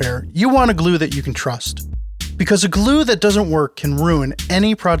home repair, you want a glue that you can trust. Because a glue that doesn't work can ruin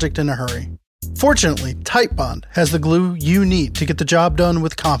any project in a hurry. Fortunately, Titebond has the glue you need to get the job done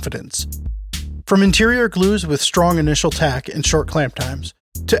with confidence. From interior glues with strong initial tack and short clamp times,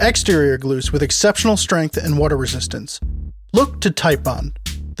 to exterior glues with exceptional strength and water resistance, look to Titebond,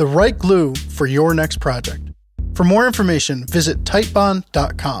 the right glue for your next project. For more information, visit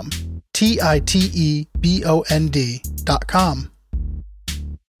Titebond.com. Titebond.com.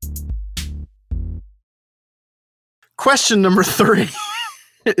 Question number 3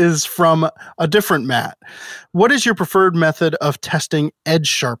 is from a different Matt. What is your preferred method of testing edge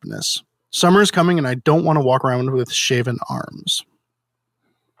sharpness? Summer is coming and I don't want to walk around with shaven arms.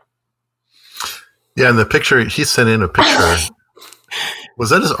 Yeah, in the picture, he sent in a picture.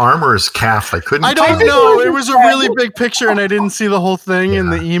 Was that his arm or his calf? I don't know. It was a really big picture and I didn't see the whole thing in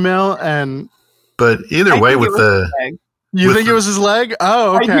the email. But either way, with the... You think it was his leg?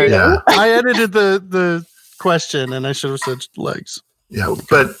 Oh, okay. Yeah. I edited the question and I should have said legs. Yeah,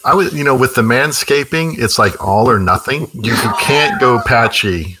 but with the manscaping, it's like all or nothing. You can't go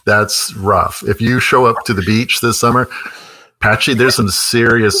patchy. That's rough. If you show up to the beach this summer, patchy, there's some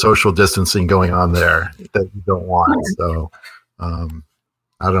serious social distancing going on there that you don't want. So, I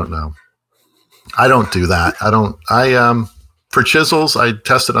don't know. I don't do that. For chisels, I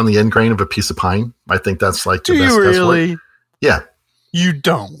test it on the end grain of a piece of pine. I think that's like the best. Do you really? Yeah. You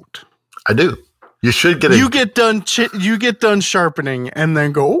don't. I do. You should get You get done sharpening and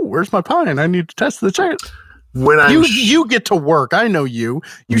then go, oh, where's my pine? I need to test the chart. You get to work. I know you.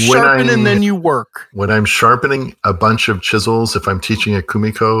 You sharpen and then you work. When I'm sharpening a bunch of chisels, if I'm teaching a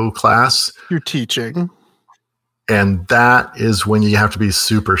Kumiko class. You're teaching. And that is when you have to be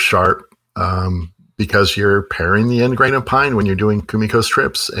super sharp because you're paring the end grain of pine when you're doing Kumiko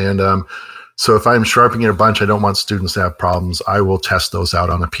strips. And so if I'm sharpening a bunch, I don't want students to have problems. I will test those out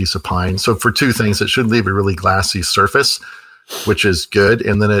on a piece of pine. So for two things, it should leave a really glassy surface, which is good.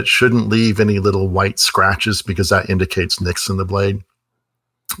 And then it shouldn't leave any little white scratches because that indicates nicks in the blade.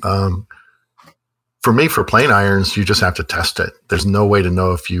 For me, for plane irons, you just have to test it. There's no way to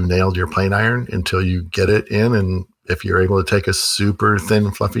know if you nailed your plane iron until you get it in. And if you're able to take a super thin,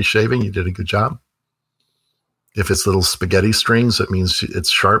 fluffy shaving, you did a good job. If it's little spaghetti strings, it means it's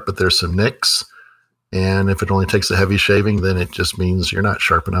sharp, but there's some nicks. And if it only takes a heavy shaving, then it just means you're not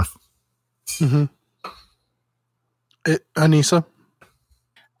sharp enough. Mm-hmm. Anissa?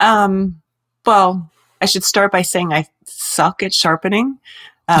 Well, I should start by saying I suck at sharpening.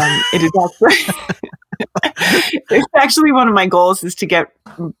 It is it's actually one of my goals is to get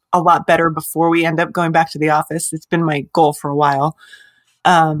a lot better before we end up going back to the office. It's been my goal for a while.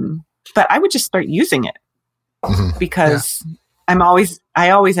 But I would just start using it. Mm-hmm. Because I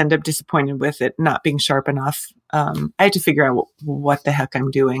always end up disappointed with it not being sharp enough. I had to figure out what the heck I'm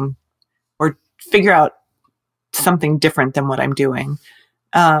doing or figure out something different than what I'm doing.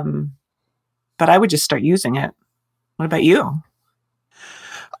 But I would just start using it. What about you?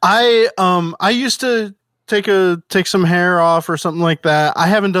 I used to take some hair off or something like that. I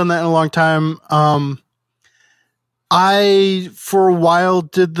haven't done that in a long time. I, for a while,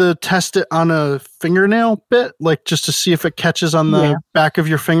 did the test it on a fingernail bit, like just to see if it catches on the back of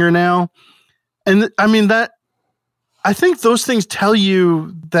your fingernail. And I mean, I think those things tell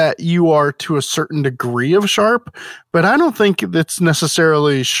you that you are to a certain degree of sharp, but I don't think it's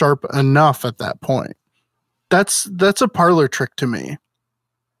necessarily sharp enough at that point. That's a parlor trick to me.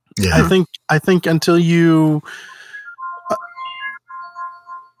 Yeah. I think until you... I'm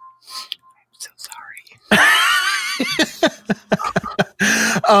so sorry.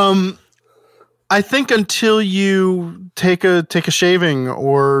 I think until you take a shaving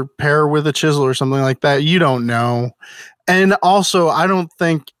or pair with a chisel or something like that, you don't know. And also, I don't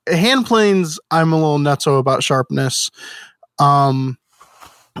think hand planes, I'm a little nutso about sharpness.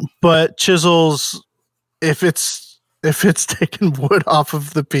 But chisels, if it's taking wood off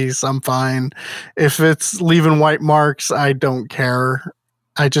of the piece, I'm fine. If it's leaving white marks, I don't care.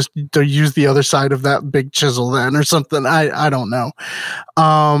 I just use the other side of that big chisel then or something. I don't know.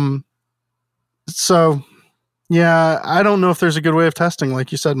 So, yeah, I don't know if there's a good way of testing,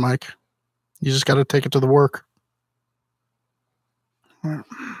 like you said, Mike. You just got to take it to the work.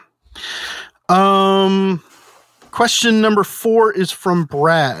 Question number 4 is from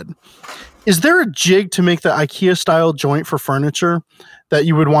Brad. Is there a jig to make the IKEA-style joint for furniture that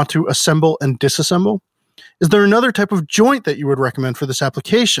you would want to assemble and disassemble? Is there another type of joint that you would recommend for this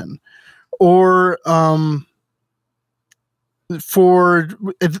application? Or for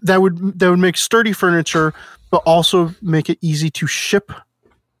that would make sturdy furniture, but also make it easy to ship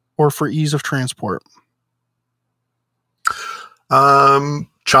or for ease of transport?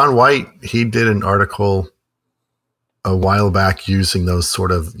 John White, he did an article a while back using those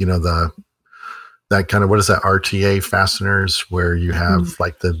sort of, that kind of, what is that, RTA fasteners, where you have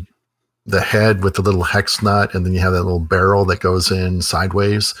like the head with the little hex nut, and then you have that little barrel that goes in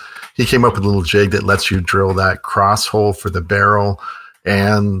sideways. He came up with a little jig that lets you drill that cross hole for the barrel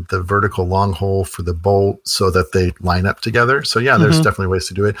and the vertical long hole for the bolt so that they line up together. So yeah, there's definitely ways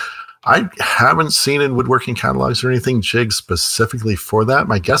to do it. I haven't seen in woodworking catalogs or anything jigs specifically for that.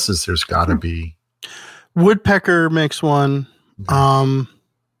 My guess is there's got to be. Woodpecker makes one. I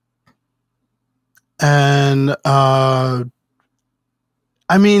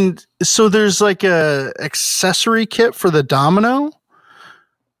mean, so there's like a accessory kit for the domino.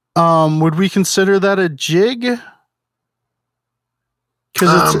 Would we consider that a jig?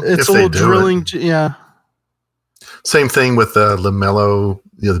 Because it's a little drilling. Yeah. Same thing with the lamello,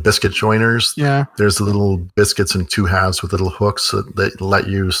 the biscuit joiners. Yeah. There's the little biscuits in two halves with little hooks that let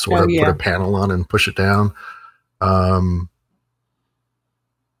you sort of put a panel on and push it down.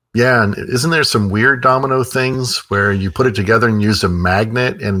 Yeah, and isn't there some weird domino things where you put it together and use a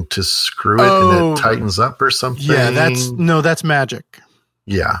magnet and to screw it and it tightens up or something? Yeah, that's magic.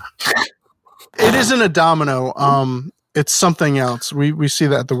 Yeah. It isn't a domino. It's something else. We see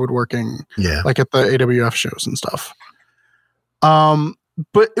that at the woodworking, like at the AWF shows and stuff.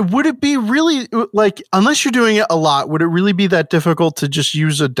 But would it be really, like, unless you're doing it a lot, would it really be that difficult to just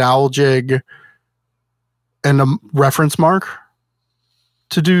use a dowel jig and a reference mark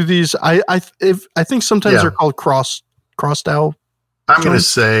to do these? I think sometimes they're called cross dowel. I'm going to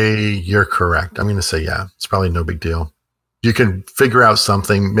say you're correct. I'm going to say, yeah, it's probably no big deal. You can figure out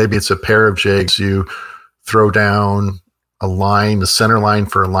something. Maybe it's a pair of jigs. You throw down a line, a center line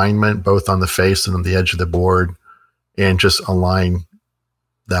for alignment, both on the face and on the edge of the board, and just align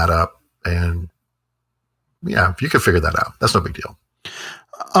that up. And yeah, you can figure that out. That's no big deal.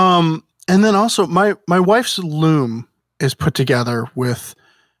 And then also my wife's loom is put together with,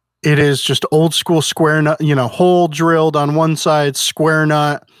 it is just old school square nut, hole drilled on one side, square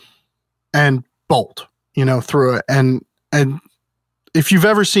nut and bolt, through it. And if you've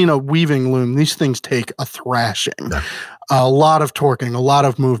ever seen a weaving loom, these things take a thrashing, a lot of torquing, a lot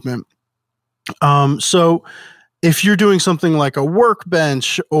of movement. So if you're doing something like a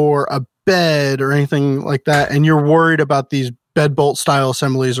workbench or a bed or anything like that, and you're worried about these bed bolt style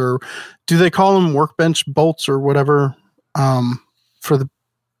assemblies, or do they call them workbench bolts or whatever? I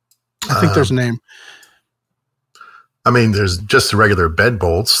think there's a name. I mean, there's just the regular bed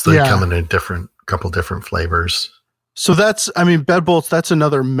bolts. They come in a couple different flavors. So bed bolts, that's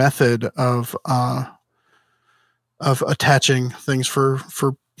another method of attaching things for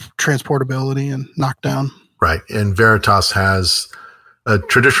transportability and knockdown. Right. And Veritas has a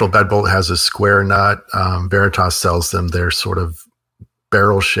traditional bed bolt has a square nut. Veritas sells them. They're sort of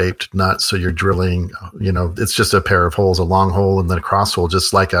barrel shaped nut. So you're drilling, it's just a pair of holes, a long hole and then a cross hole,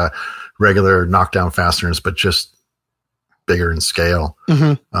 just like a regular knockdown fasteners, but just bigger in scale.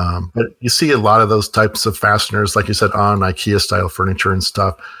 But you see a lot of those types of fasteners, like you said, on IKEA style furniture and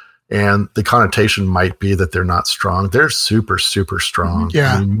stuff. And the connotation might be that they're not strong. They're super, super strong.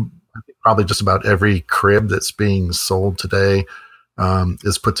 Yeah. I think probably just about every crib that's being sold today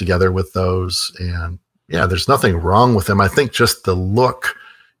is put together with those. And yeah, there's nothing wrong with them. I think just the look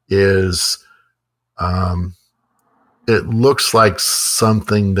is, it looks like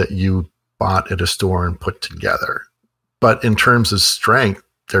something that you bought at a store and put together. But in terms of strength,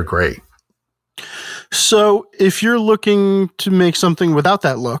 they're great. So if you're looking to make something without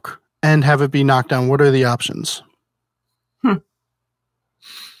that look and have it be knocked down, what are the options? I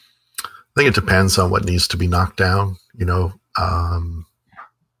think it depends on what needs to be knocked down.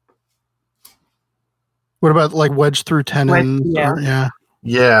 What about like wedge through tenons?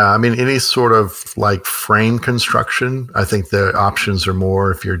 Yeah. I mean, any sort of like frame construction, I think the options are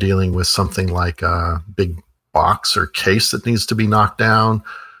more if you're dealing with something like a big box or case that needs to be knocked down.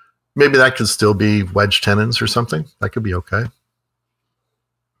 Maybe that could still be wedge tenons or something. That could be okay.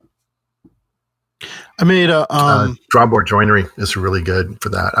 I made a drawboard joinery is really good for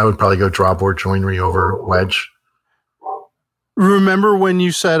that. I would probably go drawboard joinery over wedge. Remember when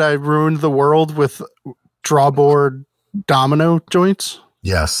you said I ruined the world with drawboard domino joints?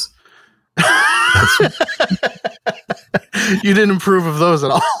 Yes. You didn't approve of those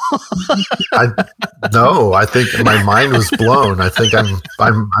at all. No, I think my mind was blown. I think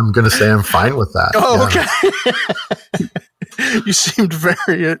I'm going to say I'm fine with that. Oh, okay. You seemed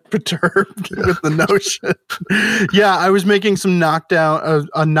very perturbed with the notion. Yeah, I was making some knockdown,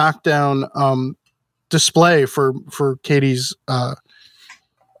 a knockdown display for Katie's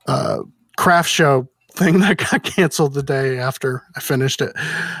craft show thing that got canceled the day after I finished it.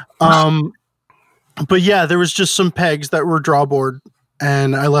 But yeah, there was just some pegs that were drawboard,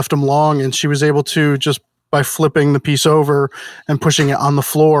 and I left them long, and she was able to, just by flipping the piece over and pushing it on the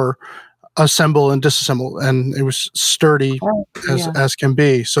floor, assemble and disassemble, and it was sturdy as can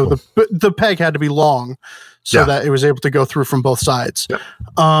be. So the peg had to be long so that it was able to go through from both sides.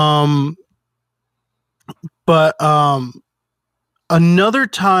 But another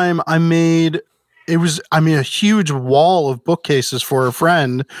time I made, a huge wall of bookcases for a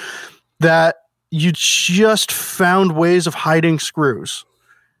friend that you just found ways of hiding screws.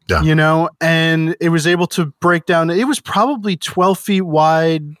 Yeah. And it was able to break down. It was probably 12 feet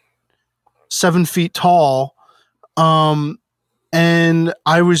wide, 7 feet tall. And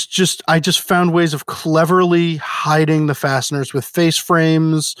I just found ways of cleverly hiding the fasteners with face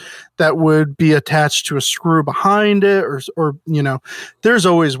frames that would be attached to a screw behind it, or there's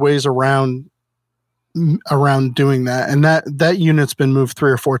always ways around doing that. And that unit's been moved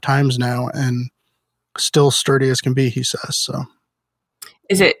 3 or 4 times now and still sturdy as can be, he says. So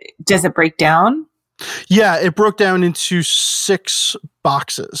does it break down? Yeah, it broke down into 6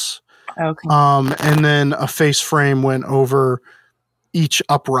 boxes. Okay. And then a face frame went over each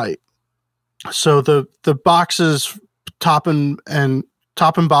upright. So the boxes top and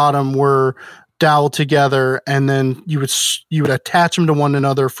bottom were doweled together, and then you would attach them to one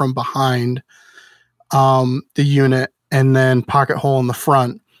another from behind the unit, and then pocket hole in the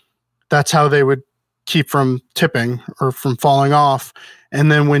front. That's how they would keep from tipping or from falling off.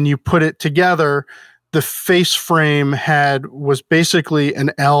 And then when you put it together, the face frame was basically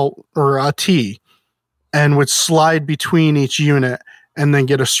an L or a T, and would slide between each unit and then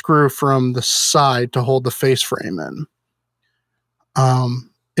get a screw from the side to hold the face frame in.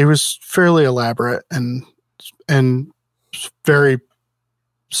 It was fairly elaborate and very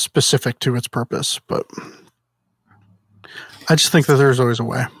specific to its purpose, but I just think that there's always a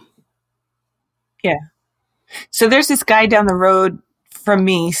way. Yeah. So there's this guy down the road from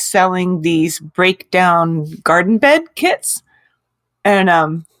me selling these breakdown garden bed kits,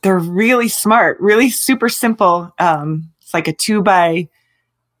 and they're really smart, really super simple. It's like a 2 by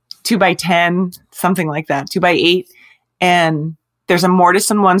 10, something like that, 2 by 8, and there's a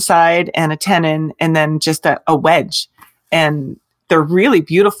mortise on one side and a tenon, and then just a wedge, and they're really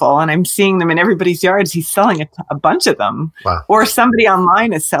beautiful. And I'm seeing them in everybody's yards. He's selling a bunch of them. Wow. Or somebody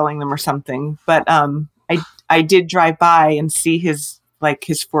online is selling them or something. But I did drive by and see his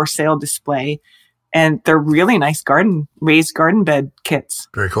for sale display, and they're really nice raised garden bed kits.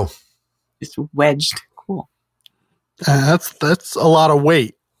 Very cool. Just wedged. Cool. That's a lot of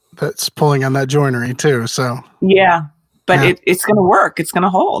weight that's pulling on that joinery too. So yeah, but it's going to work. It's going to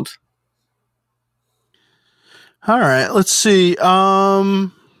hold. All right. Let's see.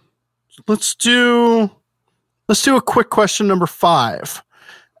 Let's do a quick question number 5.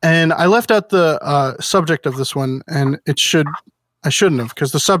 And I left out the subject of this one, and I shouldn't have,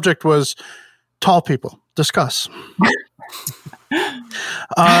 because the subject was tall people. Discuss.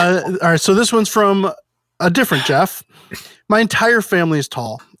 All right. So this one's from a different Jeff. My entire family is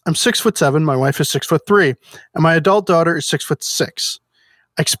tall. I'm 6'7". My wife is 6'3", and my adult daughter is 6'6".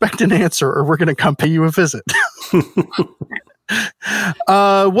 I expect an answer, or we're going to come pay you a visit.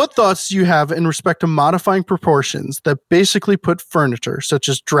 What thoughts do you have in respect to modifying proportions that basically put furniture, such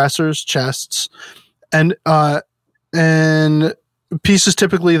as dressers, chests, and pieces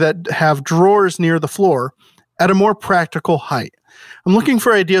typically that have drawers near the floor, at a more practical height? I'm looking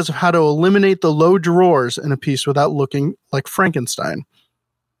for ideas of how to eliminate the low drawers in a piece without looking like Frankenstein.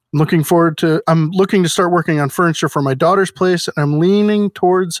 I'm looking to start working on furniture for my daughter's place, and I'm leaning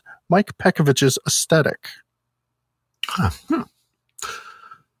towards Mike Pekovich's aesthetic. Huh.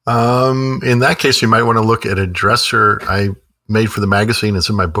 In that case, you might want to look at a dresser I made for the magazine. It's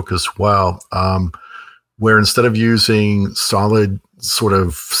in my book as well, where instead of using solid sort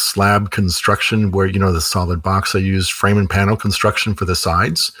of slab construction, where, the solid box, I use frame and panel construction for the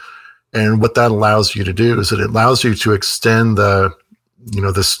sides. And what that allows you to do is it allows you to extend the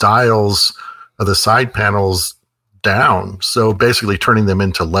styles of the side panels down. So basically turning them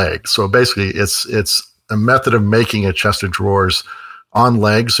into legs. So basically it's a method of making a chest of drawers on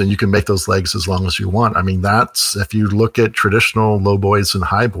legs, and you can make those legs as long as you want. I mean, if you look at traditional low boys and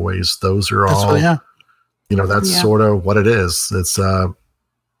high boys, those are all, sort of what it is. It's, so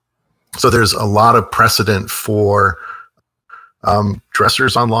there's a lot of precedent for,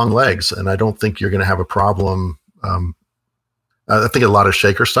 dressers on long legs. And I don't think you're going to have a problem. I think a lot of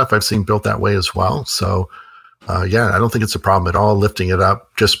shaker stuff I've seen built that way as well. So, I don't think it's a problem at all lifting it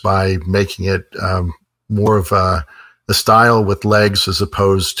up just by making it more of a a style with legs as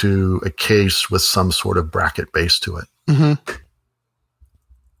opposed to a case with some sort of bracket base to it. Mm-hmm.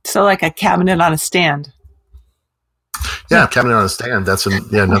 So like a cabinet on a stand. Yeah, cabinet on a stand. That's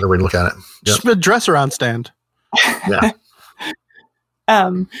another way to look at it. Yep. Just a dresser on stand. Yeah.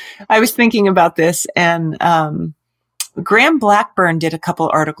 I was thinking about this, and Graham Blackburn did a couple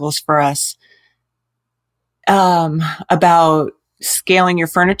articles for us about scaling your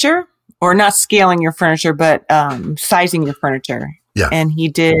furniture, or not scaling your furniture, but sizing your furniture. Yeah. And he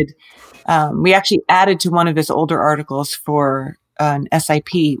did, we actually added to one of his older articles for an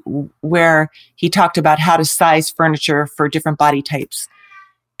SIP where he talked about how to size furniture for different body types.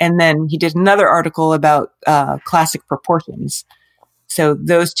 And then he did another article about classic proportions. So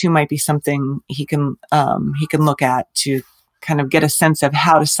those two might be something he can look at to kind of get a sense of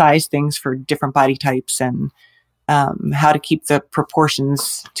how to size things for different body types, and how to keep the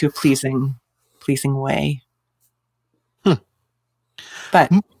proportions to a pleasing way. But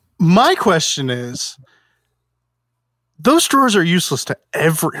my question is, those drawers are useless to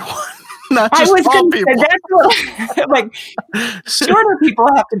everyone, not just tall people. Like, shorter people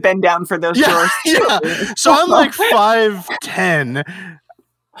have to bend down for those drawers too. Yeah. So I'm like 5'10",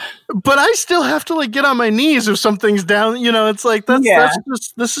 but I still have to like get on my knees if something's down. You know, it's like that's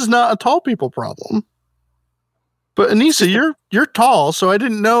just, this is not a tall people problem. But Anissa, you're tall, so I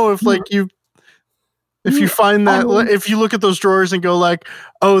didn't know if like you find that if you look at those drawers and go like,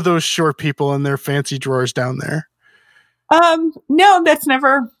 oh, those short people and their fancy drawers down there. No, that's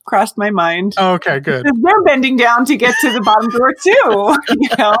never crossed my mind. Oh, okay, good. They're bending down to get to the bottom drawer too, you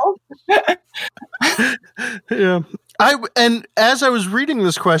know? Yeah. And as I was reading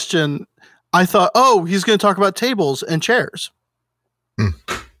this question, I thought, oh, he's going to talk about tables and chairs.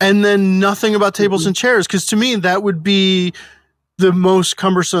 And then nothing about tables and chairs, because to me, that would be the most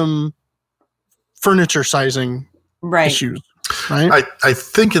cumbersome furniture sizing issues. Right? I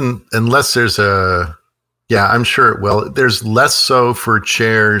think unless there's I'm sure it will. There's less so for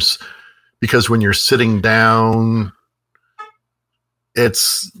chairs, because when you're sitting down,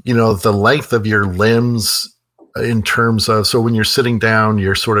 it's, the length of your limbs in terms of, so when you're sitting down,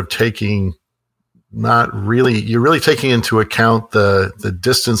 you're sort of taking, you're really taking into account the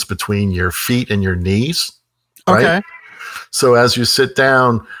distance between your feet and your knees. Right? Okay. So as you sit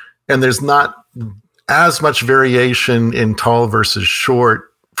down, and there's not as much variation in tall versus short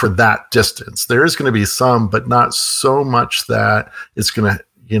for that distance. There is going to be some, but not so much that it's going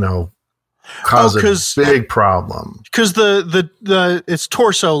to, cause a big problem. Because the it's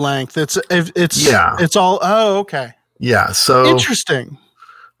torso length. It's all. Oh, okay. Yeah. So interesting.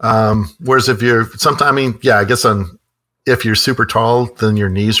 Whereas if you're I guess if you're super tall, then your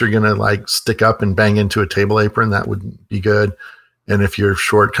knees are going to like stick up and bang into a table apron. That would be good. And if you're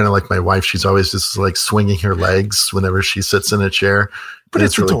short, kind of like my wife, she's always just like swinging her legs whenever she sits in a chair. But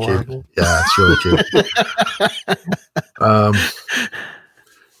it's really adorable. Cute. Yeah, it's really cute.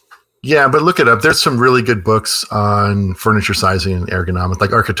 But look it up. There's some really good books on furniture sizing and ergonomics,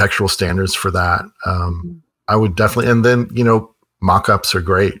 like architectural standards for that. I would definitely, and then, mock-ups are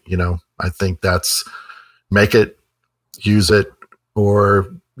great. I think that's make it, use it, or,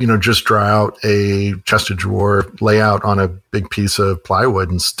 just draw out a chest of drawer layout on a big piece of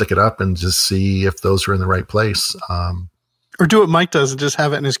plywood and stick it up and just see if those are in the right place. Or do what Mike does and just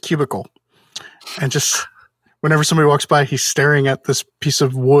have it in his cubicle. And just whenever somebody walks by, he's staring at this piece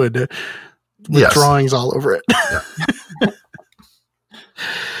of wood with drawings all over it. Yeah.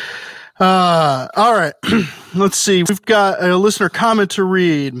 All right. Let's see. We've got a listener comment to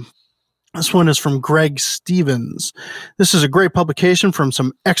read. This one is from Greg Stevens. This is a great publication from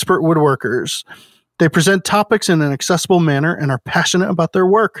some expert woodworkers. They present topics in an accessible manner and are passionate about their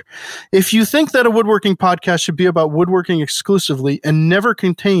work. If you think that a woodworking podcast should be about woodworking exclusively and never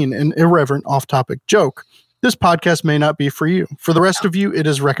contain an irreverent off-topic joke, this podcast may not be for you. For the rest of you, it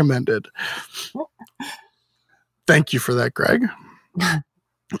is recommended. Thank you for that, Greg.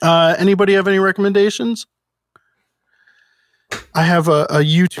 Anybody have any recommendations? I have a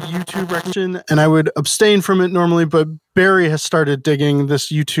YouTube recommendation, and I would abstain from it normally, but Barry has started digging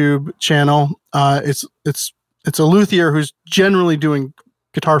this YouTube channel. It's a luthier who's generally doing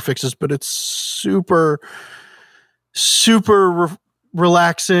guitar fixes, but it's super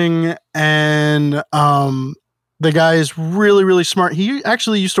relaxing, and the guy is really, really smart. He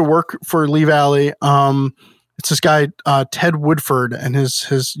actually used to work for Lee Valley. It's this guy, Ted Woodford, and his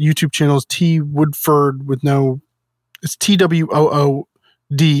YouTube channel is T Woodford with no. It's TWOODFD.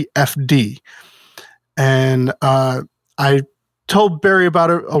 And I told Barry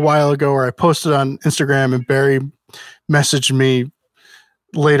about it a while ago, or I posted on Instagram, and Barry messaged me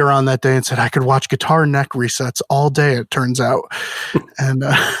later on that day and said I could watch guitar neck resets all day, it turns out. And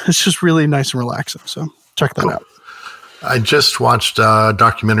it's just really nice and relaxing. So check that out. I just watched a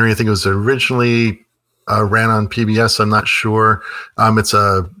documentary. I think it was originally ran on PBS. I'm not sure. It's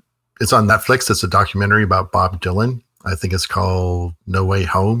on Netflix. It's a documentary about Bob Dylan. I think it's called No Way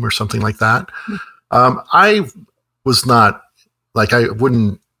Home or something like that. I was not I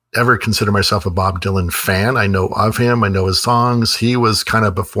wouldn't ever consider myself a Bob Dylan fan. I know of him. I know his songs. He was kind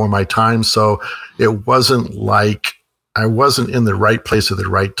of before my time. So it wasn't like I wasn't in the right place at the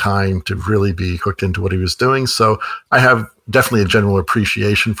right time to really be hooked into what he was doing. So I have definitely a general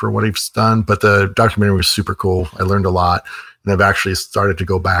appreciation for what he's done, but the documentary was super cool. I learned a lot, and I've actually started to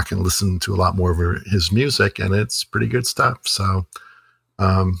go back and listen to a lot more of his music, and it's pretty good stuff. So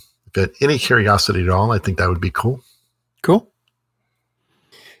if you had any curiosity at all, I think that would be cool. Cool.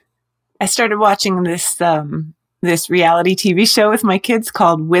 I started watching this reality TV show with my kids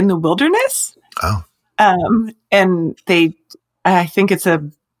called Win the Wilderness. Oh. And I think it's a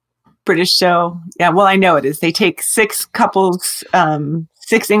British show. Yeah, well, I know it is. They take 6 couples,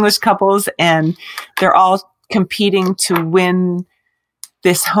 6 English couples, and they're all competing to win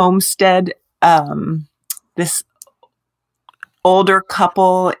this homestead, this older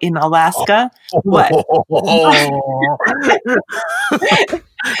couple in Alaska. What?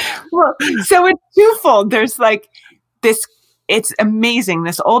 Well, so it's twofold. There's this. It's amazing.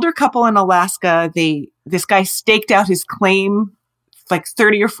 This older couple in Alaska, this guy staked out his claim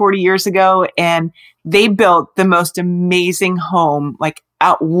 30 or 40 years ago, and they built the most amazing home,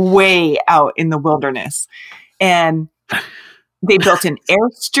 way out in the wilderness. And they built an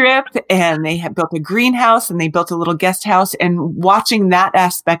airstrip, and they have built a greenhouse, and they built a little guest house. And watching that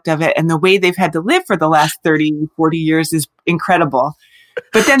aspect of it and the way they've had to live for the last 30, 40 years is incredible.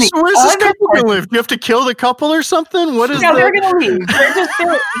 But then so where's this couple going to live? Do you have to kill the couple or something? What is? No, they're going to leave.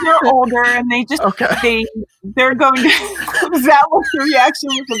 They're older, and they just they're going to. Is that what your reaction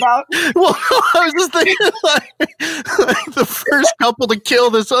was about? Well, I was just thinking like the first couple to kill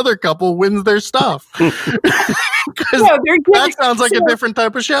this other couple wins their stuff. That sounds like a different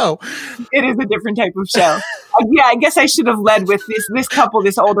type of show. It is a different type of show. I guess I should have led with this couple,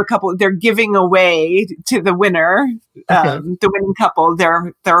 this older couple. They're giving away to the winner, the winning couple,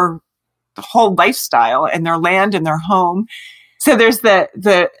 their whole lifestyle and their land and their home. So there's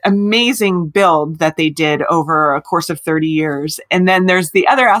the amazing build that they did over a course of 30 years. And then there's the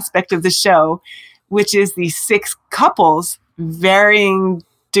other aspect of the show, which is these 6 couples, varying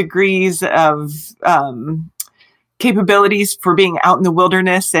degrees of capabilities for being out in the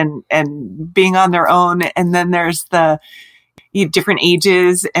wilderness and being on their own. And then there's the different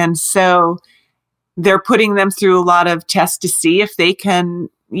ages. And so they're putting them through a lot of tests to see if they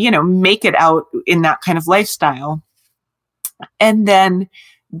can, make it out in that kind of lifestyle. And then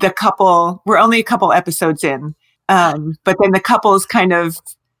the couple, we're only a couple episodes in, but then the couple is kind of,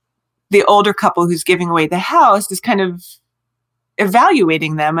 the older couple who's giving away the house is kind of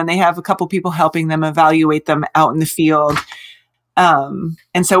evaluating them, and they have a couple people helping them evaluate them out in the field. And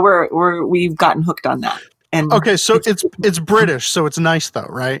so we've gotten hooked on that. And okay, so it's British, so it's nice though,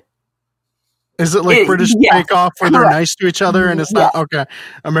 right? Is it like British Bake Off where they're nice to each other and it's not okay?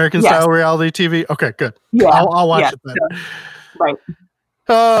 American style reality TV. Okay, good. Yeah, I'll watch it then. Right.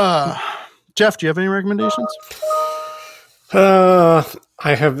 Jeff, do you have any recommendations? I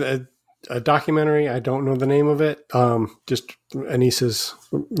have a documentary. I don't know the name of it. Just Anissa's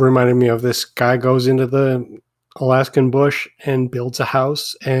reminded me of this guy goes into the Alaskan bush and builds a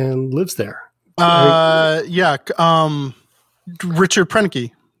house and lives there. Richard Prenneke.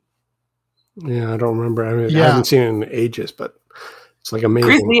 Yeah, I don't remember. I haven't seen it in ages, but it's amazing.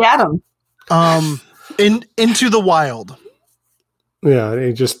 Grizzly Adams. Into the Wild. Yeah,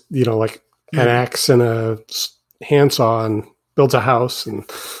 he just an axe and a handsaw and builds a house and.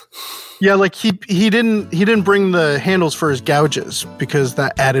 Yeah, he didn't bring the handles for his gouges because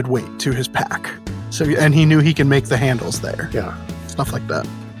that added weight to his pack. So and he knew he can make the handles there. Yeah, stuff like that.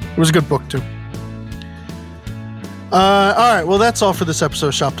 It was a good book too. All right, well that's all for this episode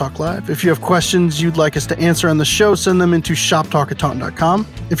of Shop Talk Live. If you have questions you'd like us to answer on the show, send them into shoptalk@taunton.com.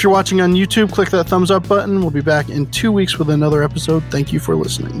 If you're watching on YouTube, click that thumbs up button. We'll be back in 2 weeks with another episode. Thank you for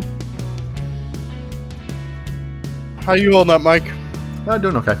listening. How you holding up, Mike? I'm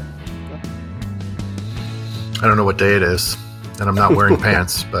doing okay. I don't know what day it is, and I'm not wearing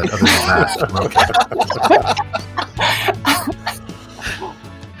pants, but other than that, I'm okay.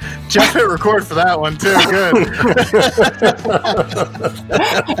 Jeff hit record for that one, too.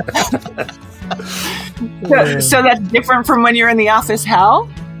 Good. So that's different from when you're in the office, Hal?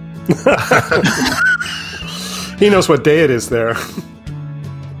 He knows what day it is there.